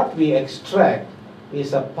 What we extract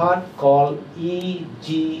is a part called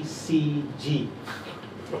EGCG.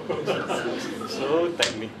 So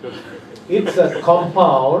technical. It's a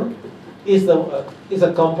compound, is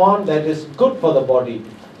a compound that is good for the body.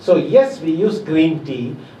 So yes, we use green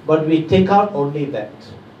tea, but we take out only that.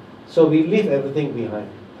 So we leave everything behind.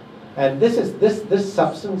 And this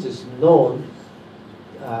substance is known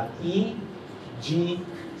EGCG.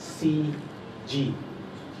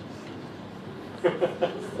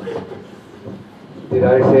 Did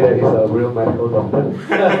I say that he's a real medical doctor?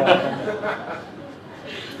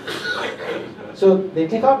 So they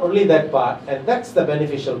take out only that part, and that's the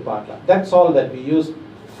beneficial part. That's all that we use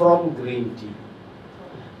from green tea.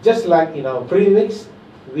 Just like in our premix,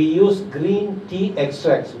 we use green tea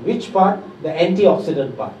extracts. Which part? The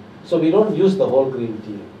antioxidant part. So we don't use the whole green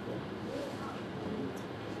tea.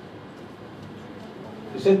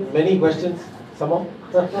 Is it many questions? Some more?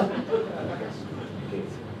 Okay.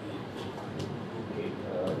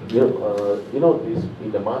 You know this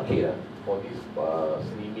in the market for this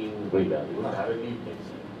slimming bread. Even currently you can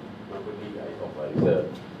see properly I talk about it's a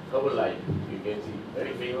Herbalife. You can see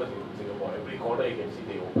very famous in Singapore. Every corner you can see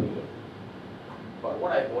they opening it. But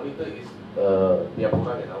what I monitor is their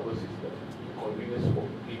product and ours is the convenience for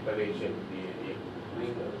preparation. They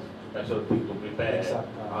bring a special thing to prepare.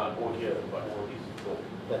 Go here, but for this no.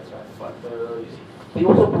 That's right. But you see, they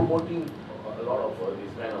also promoting a lot of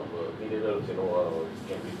this kind of minerals, can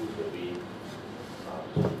reduce the weight.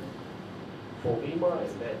 So for Vemma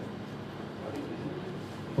and that, I think this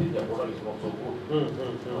is their product is not so good.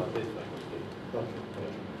 That's my question.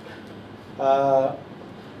 Okay.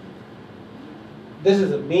 This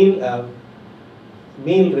is a meal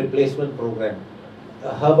replacement program.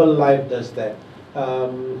 Herbalife does that.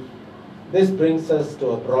 This brings us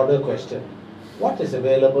to a broader question. What is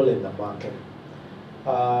available in the market?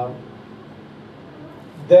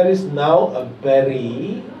 There is now a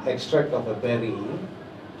berry, extract of a berry,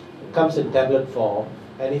 it comes in tablet form,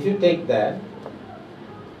 and if you take that,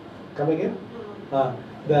 come again?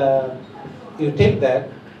 You take that,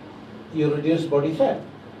 you reduce body fat.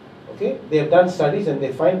 Okay? They have done studies and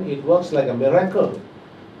they find it works like a miracle.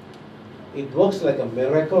 It works like a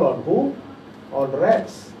miracle on who? On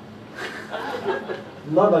rats.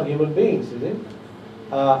 Not on human beings, is it?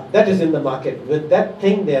 That is in the market. With that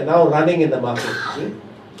thing, they are now running in the market. See?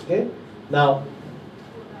 Okay? Now,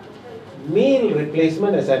 meal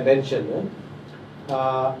replacement, as I mentioned,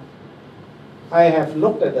 I have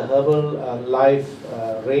looked at the Herbalife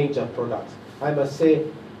range of products. I must say,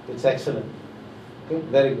 it's excellent. Okay?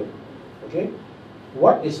 Very good. Okay?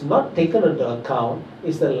 What is not taken into account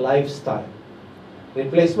is the lifestyle.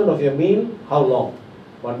 Replacement of your meal, how long?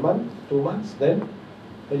 1 month, 2 months, then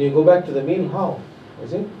when you go back to the meal, how?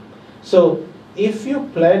 Is it? So, if you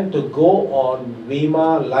plan to go on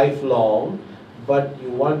Vemma lifelong, but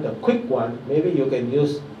you want a quick one, maybe you can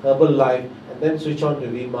use Herbalife and then switch on to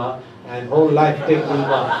Vemma and whole life take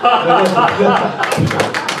Vemma.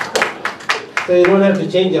 So you don't have to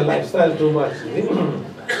change your lifestyle too much.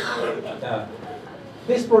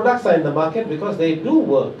 These products are in the market because they do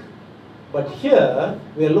work. But here,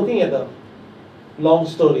 we are looking at the long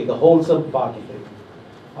story, the wholesome part of it.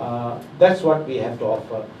 That's what we have to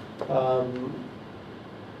offer.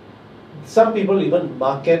 Some people even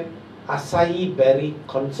market acai berry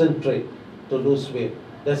concentrate to lose weight.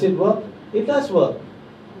 Does it work? It does work.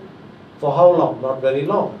 For how long? Not very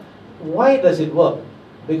long. Why does it work?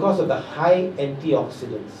 Because of the high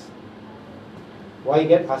antioxidants. Why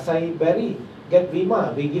get acai berry? Get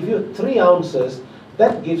Vemma. We give you 3 ounces.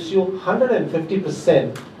 That gives you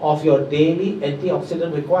 150% of your daily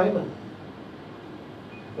antioxidant requirement.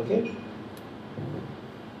 Okay?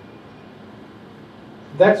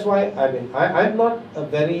 That's why, I'm not a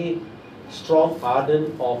very strong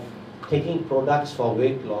ardent of taking products for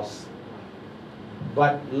weight loss.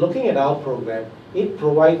 But looking at our program, it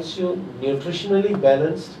provides you nutritionally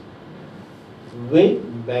balanced weight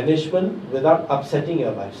management without upsetting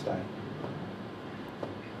your lifestyle.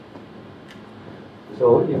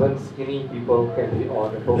 So even skinny people can be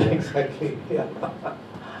on the program. Exactly. Yeah.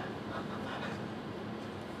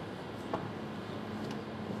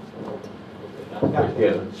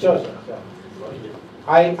 Sure.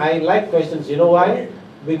 I like questions. You know why?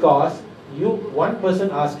 Because one person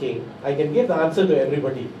asking, I can give the answer to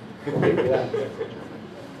everybody. I like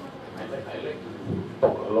to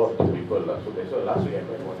talk a lot to people. So that's why last week I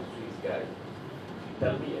met one Swiss guy. He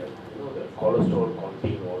tell me, the cholesterol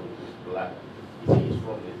content all this blood. He says it's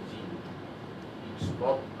from the gene. It's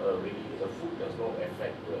not really, the food does not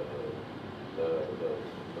affect the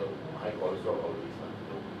high cholesterol all this.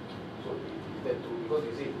 So is that true? Because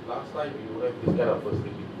you see, last time we don't have this kind of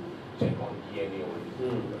facility to check on DNA all this.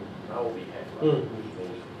 Now we have. We do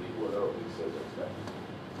a lot of research and stuff.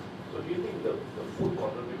 So do you think the food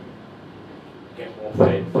contribute get more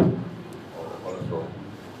fat or cholesterol?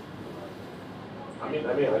 I'm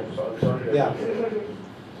sorry. Yeah.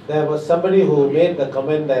 There was somebody who made the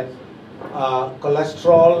comment that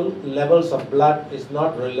cholesterol levels of blood is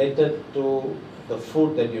not related to the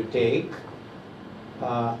food that you take,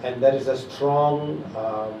 and there is a strong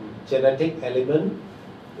genetic element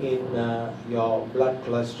in your blood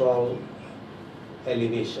cholesterol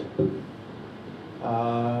elevation.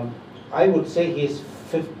 I would say he is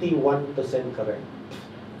 51% correct.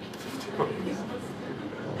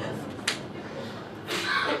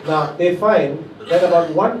 Now, they find that about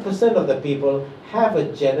 1% of the people have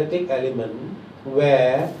a genetic element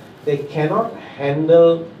where they cannot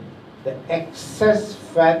handle the excess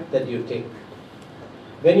fat that you take.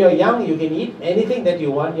 When you're young, you can eat anything that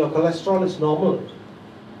you want, your cholesterol is normal.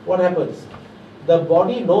 What happens? The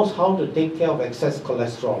body knows how to take care of excess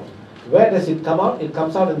cholesterol. Where does it come out? It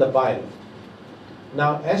comes out in the bile.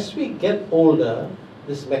 Now, as we get older,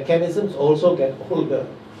 these mechanisms also get older.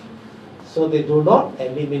 So they do not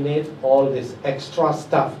eliminate all this extra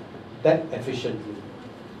stuff that efficiently.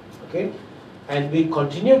 Okay? And we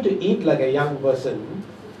continue to eat like a young person,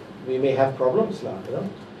 we may have problems now, you know.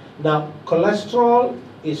 Now, cholesterol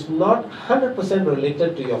is not 100%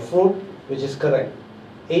 related to your food, which is correct.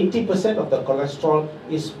 80% of the cholesterol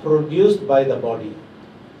is produced by the body.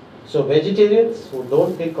 So vegetarians who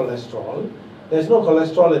don't take cholesterol, there's no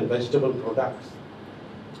cholesterol in vegetable products.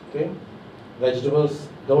 Okay? Vegetables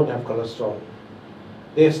don't have cholesterol.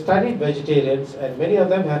 They've studied vegetarians and many of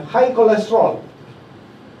them have high cholesterol.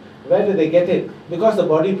 Where do they get it? Because the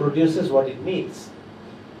body produces what it needs.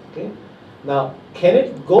 Okay? Now, can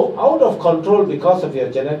it go out of control because of your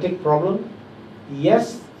genetic problem?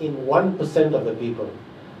 Yes, in 1% of the people.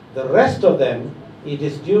 The rest of them, it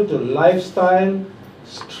is due to lifestyle,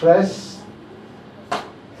 stress,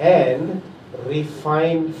 and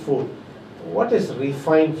refined food. What is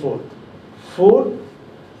refined food? Food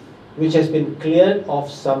which has been cleared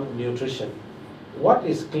of some nutrition. What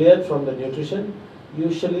is cleared from the nutrition?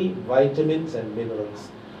 Usually vitamins and minerals.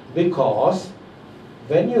 Because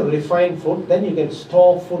when you refine food, then you can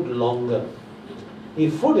store food longer.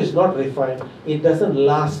 If food is not refined, it doesn't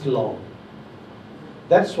last long.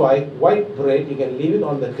 That's why white bread, you can leave it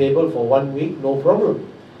on the table for 1 week, no problem.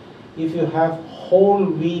 If you have whole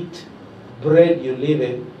wheat bread, you leave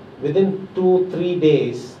it, within 2-3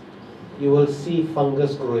 days, you will see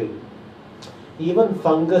fungus growing. Even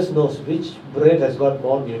fungus knows which bread has got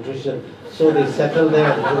more nutrition, so they settle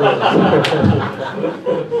there and grow.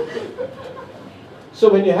 So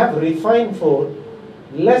when you have refined food,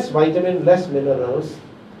 less vitamin, less minerals,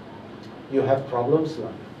 you have problems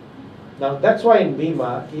now. Now that's why in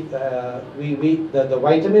Vemma, the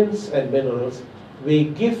vitamins and minerals, we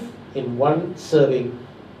give in one serving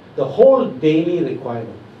the whole daily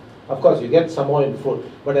requirement. Of course, you get some more in food,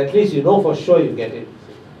 but at least you know for sure you get it.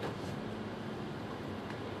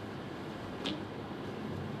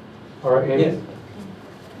 All right, Amy? Yes.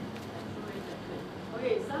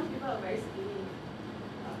 Okay, some people are very skinny.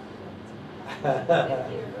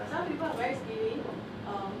 Some people are very skinny.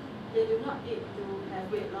 They do not eat to have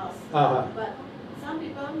weight loss. But some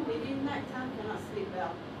people maybe nighttime cannot sleep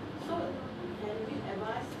well. So can we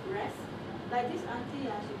advise rest? Like this auntie,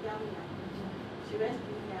 she tell me, she very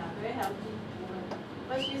skinny, very healthy woman.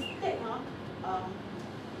 But she's take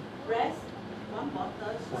rest, 1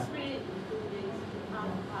 bottle, she split it in 2 days, half.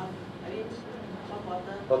 I mean, 1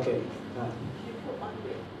 bottle. Okay. She put on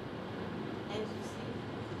weight and she see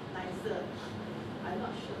nicer. I'm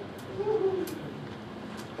not sure.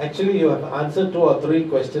 Actually, you have answered 2 or 3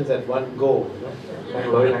 questions at one go. You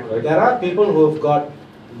know? Thank There are people who have got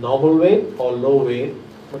normal weight or low weight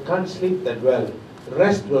but can't sleep that well.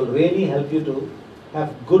 Rest will really help you to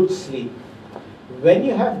have good sleep. When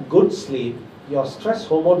you have good sleep, your stress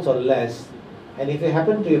hormones are less, and if you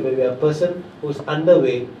happen to be a person who's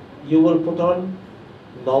underweight, you will put on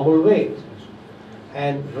normal weight.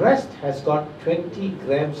 And rest has got 20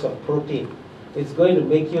 grams of protein. It's going to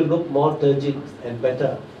make you look more turgid and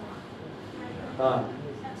better. Okay?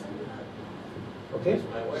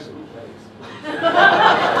 My wife looks nice.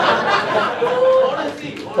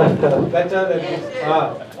 Honestly, Better than this.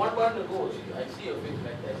 1 month ago, I see her face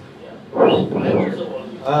fantastic. Yeah. I also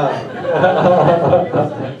always. I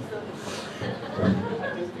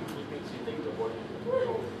just think she takes the body.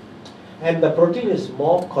 And the protein is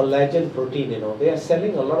more collagen protein, you know. They are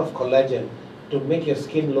selling a lot of collagen to make your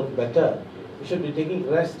skin look better. You should be taking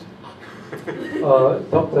rest.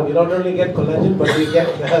 Doctor? You not only get collagen, but you get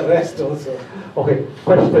rest also. Okay,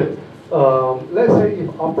 question. Let's say if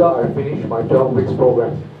after I finish my 12 weeks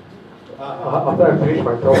program, after I finish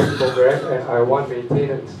my 12 weeks program and I want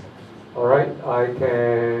maintenance, alright, I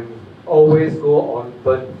can always go on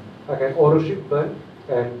burn. I can auto ship burn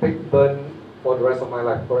and take burn for the rest of my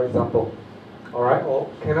life, for example. Alright, or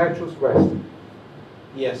can I choose rest?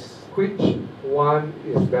 Yes. Which one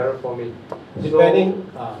is better for me? Depending,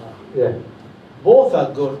 Yeah. both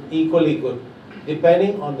are good, equally good,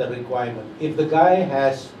 depending on the requirement. If the guy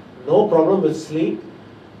has no problem with sleep,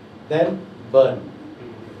 then burn.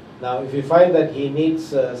 Now, if you find that he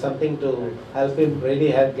needs something to help him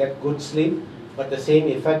really get good sleep, but the same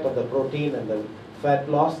effect of the protein and the fat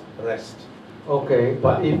loss, rest. Okay,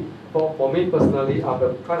 but if for me personally, I'm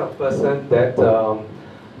the kind of person that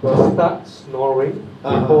will start snoring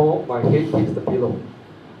before my head hits the pillow.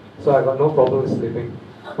 So I got no problem with sleeping.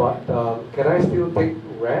 But can I still take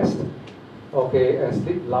rest, okay, and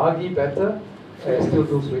sleep largely better, and still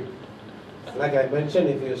do sleep. Like I mentioned,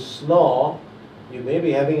 if you snore, you may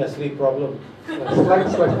be having a sleep problem.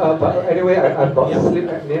 But anyway, I've got Yeah. sleep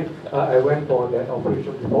apnea. I went for that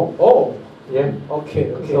operation before. Oh, Yeah.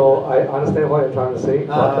 okay, okay. So I understand what you're trying to say,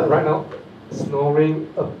 but Ah. right now, snoring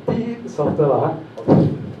a bit softer lah. Huh?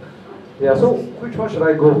 Yeah. So which one should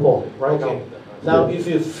I go for right Okay. now? Now, if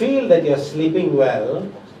you feel that you're sleeping well,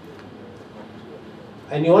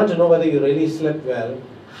 and you want to know whether you really slept well,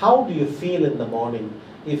 how do you feel in the morning?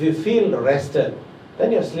 If you feel rested,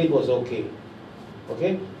 then your sleep was okay.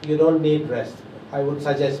 Okay? You don't need rest. I would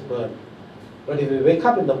suggest burn. But if you wake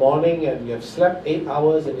up in the morning and you have slept 8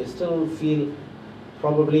 hours and you still feel,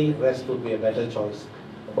 probably rest would be a better choice.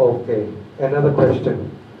 Okay. Another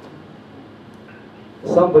question.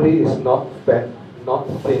 Somebody is not fat, not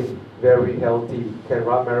thin, very healthy, can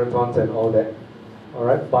run marathons and all that. All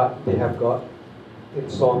right, but they have got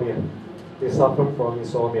insomnia. They suffer from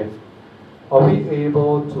insomnia. Are we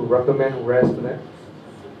able to recommend rest to them?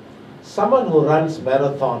 Someone who runs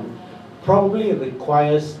marathon probably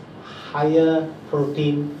requires higher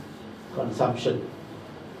protein consumption.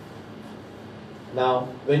 Now,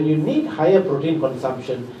 when you need higher protein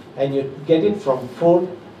consumption and you get it from food,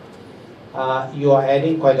 you are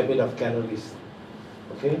adding quite a bit of calories.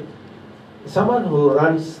 Okay? Someone who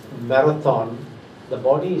runs marathon, the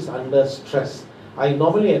body is under stress. I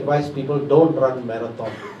normally advise people don't run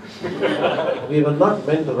marathon. We were not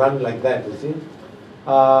meant to run like that, you see.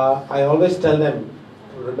 I always tell them,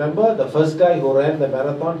 remember the first guy who ran the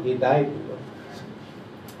marathon, he died.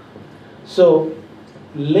 So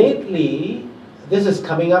lately, this is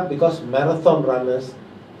coming up because marathon runners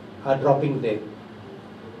are dropping dead.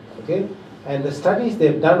 Okay? And the studies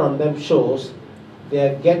they've done on them shows they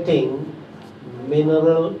are getting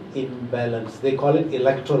mineral imbalance. They call it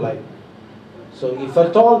electrolyte. So if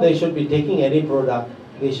at all they should be taking any product,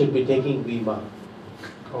 they should be taking Vemma.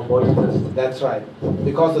 Or body test? That's right,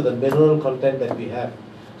 because of the mineral content that we have.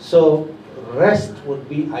 So rest would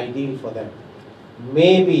be ideal for them.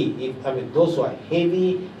 Maybe, those who are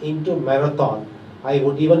heavy into marathon, I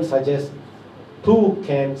would even suggest 2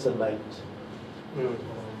 cans a night.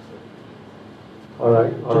 All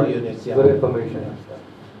right. 2 units, yeah. Good information.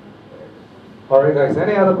 All right, guys.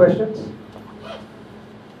 Any other questions?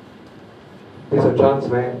 There's a chance,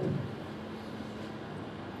 man.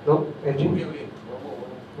 No, Angie. Okay.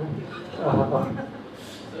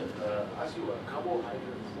 Ask you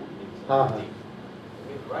carbohydrate food means Uh-huh.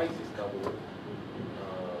 rice is carbo.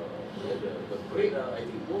 The bread, I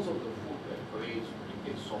think most of the food like bread, it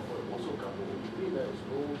gets softer, also carbo. Between there is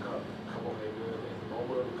no carbohydrate and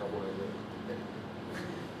normal carbohydrate.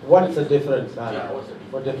 What's the difference? Yeah, what's the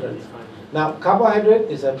difference? What difference? Now, carbohydrate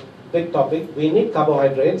is a big topic. We need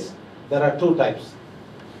carbohydrates. There are 2 types.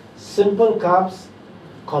 Simple carbs,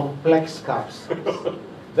 complex carbs.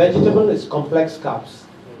 Vegetable is complex carbs.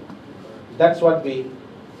 That's what we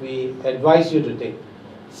advise you to take.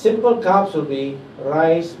 Simple carbs will be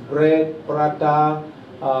rice, bread, paratha,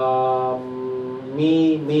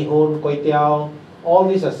 mihun, kway teow. All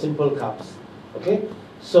these are simple carbs. Okay?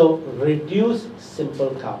 So reduce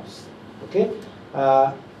simple carbs. Okay?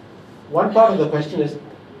 One part of the question is,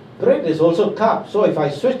 bread is also carb. So if I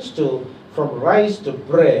switch from rice to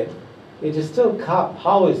bread, it is still carb.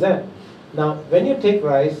 How is that? Now, when you take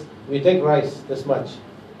rice, we take rice this much.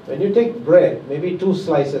 When you take bread, maybe 2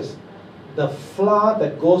 slices, the flour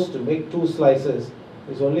that goes to make 2 slices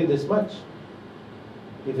is only this much.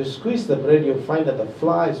 If you squeeze the bread, you'll find that the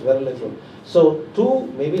flour is very little. So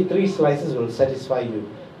 2, maybe 3 slices will satisfy you.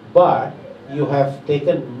 But you have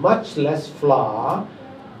taken much less flour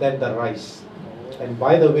than the rice. And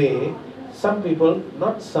by the way, some people,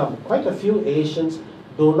 not some, quite a few Asians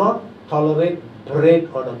do not tolerate bread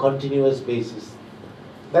on a continuous basis.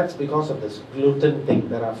 That's because of this gluten thing.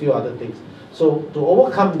 There are a few other things. So to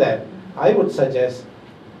overcome that, I would suggest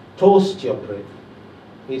toast your bread.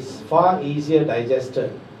 It's far easier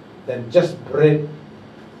digested than just bread.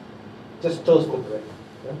 Just toast the bread.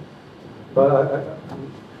 Yeah? But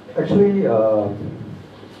actually,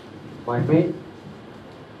 my mate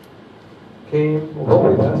came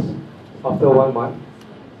work with us after 1 month,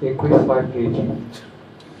 increased 5 kg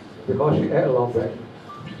because she ate a lot of bread.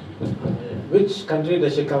 Which country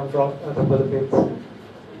does she come from? The Philippines.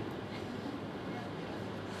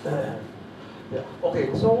 Yeah.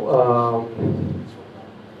 Okay, so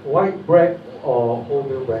white bread or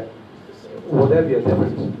wholemeal bread, will there be a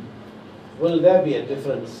difference? Will there be a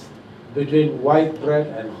difference between white bread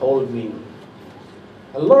and wholemeal?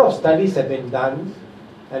 A lot of studies have been done,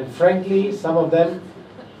 and frankly, some of them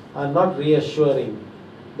are not reassuring.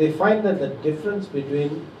 they find that the difference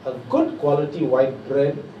between a good quality white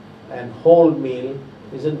bread and wholemeal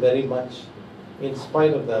isn't very much, in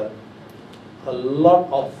spite of a lot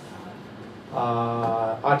of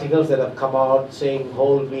articles that have come out saying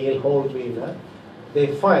wholemeal. They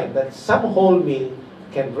find that some wholemeal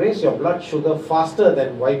can raise your blood sugar faster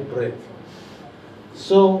than white bread.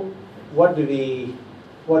 So what do we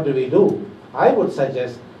do? I would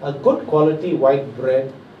suggest a good quality white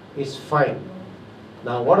bread is fine.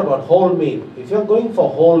 Now what about wholemeal? If you're going for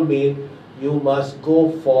wholemeal, you must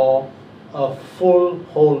go for a full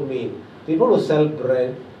wholemeal. People who sell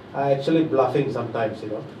bread are actually bluffing sometimes,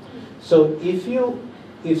 So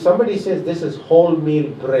if somebody says this is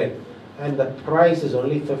wholemeal bread and the price is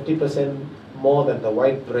only 50% more than the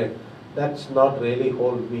white bread, that's not really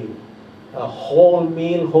wholemeal. A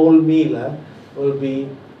wholemeal will be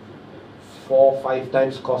 4 or 5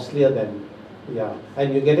 times costlier than,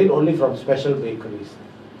 and you get it only from special bakeries.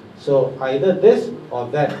 So either this or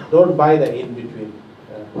that. Don't buy the in between.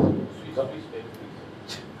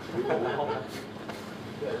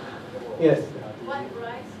 Yes. White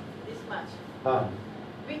rice this much.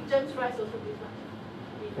 Big James rice also this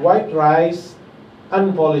much. White rice,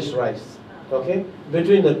 unpolished rice. Okay?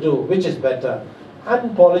 Between the two, which is better?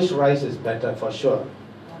 Unpolished rice is better for sure.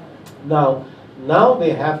 Now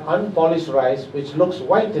they have unpolished rice which looks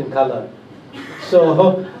white in color.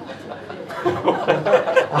 So,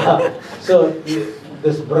 so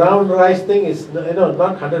this brown rice thing is not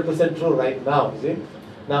 100% true right now, is it?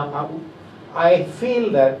 Now I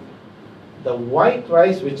feel that the white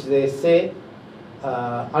rice which they say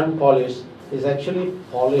unpolished is actually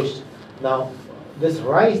polished. Now this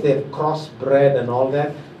rice, they've crossbred and all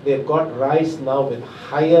that. They've got rice now with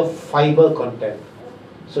higher fiber content.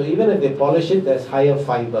 So even if they polish it, there's higher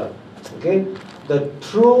fiber. Okay? The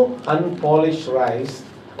true unpolished rice,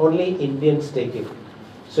 only Indians take it.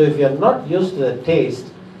 So if you're not used to the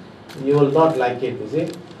taste, you will not like it, is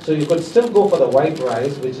it? So you could still go for the white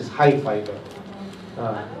rice, which is high fiber.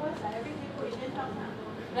 Otherwise, everything put Indian house.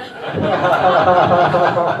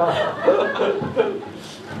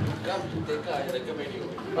 Come to Tekka, I recommend you.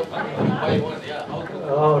 Buy one, yeah.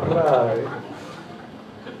 All right.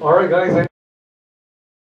 All right, guys.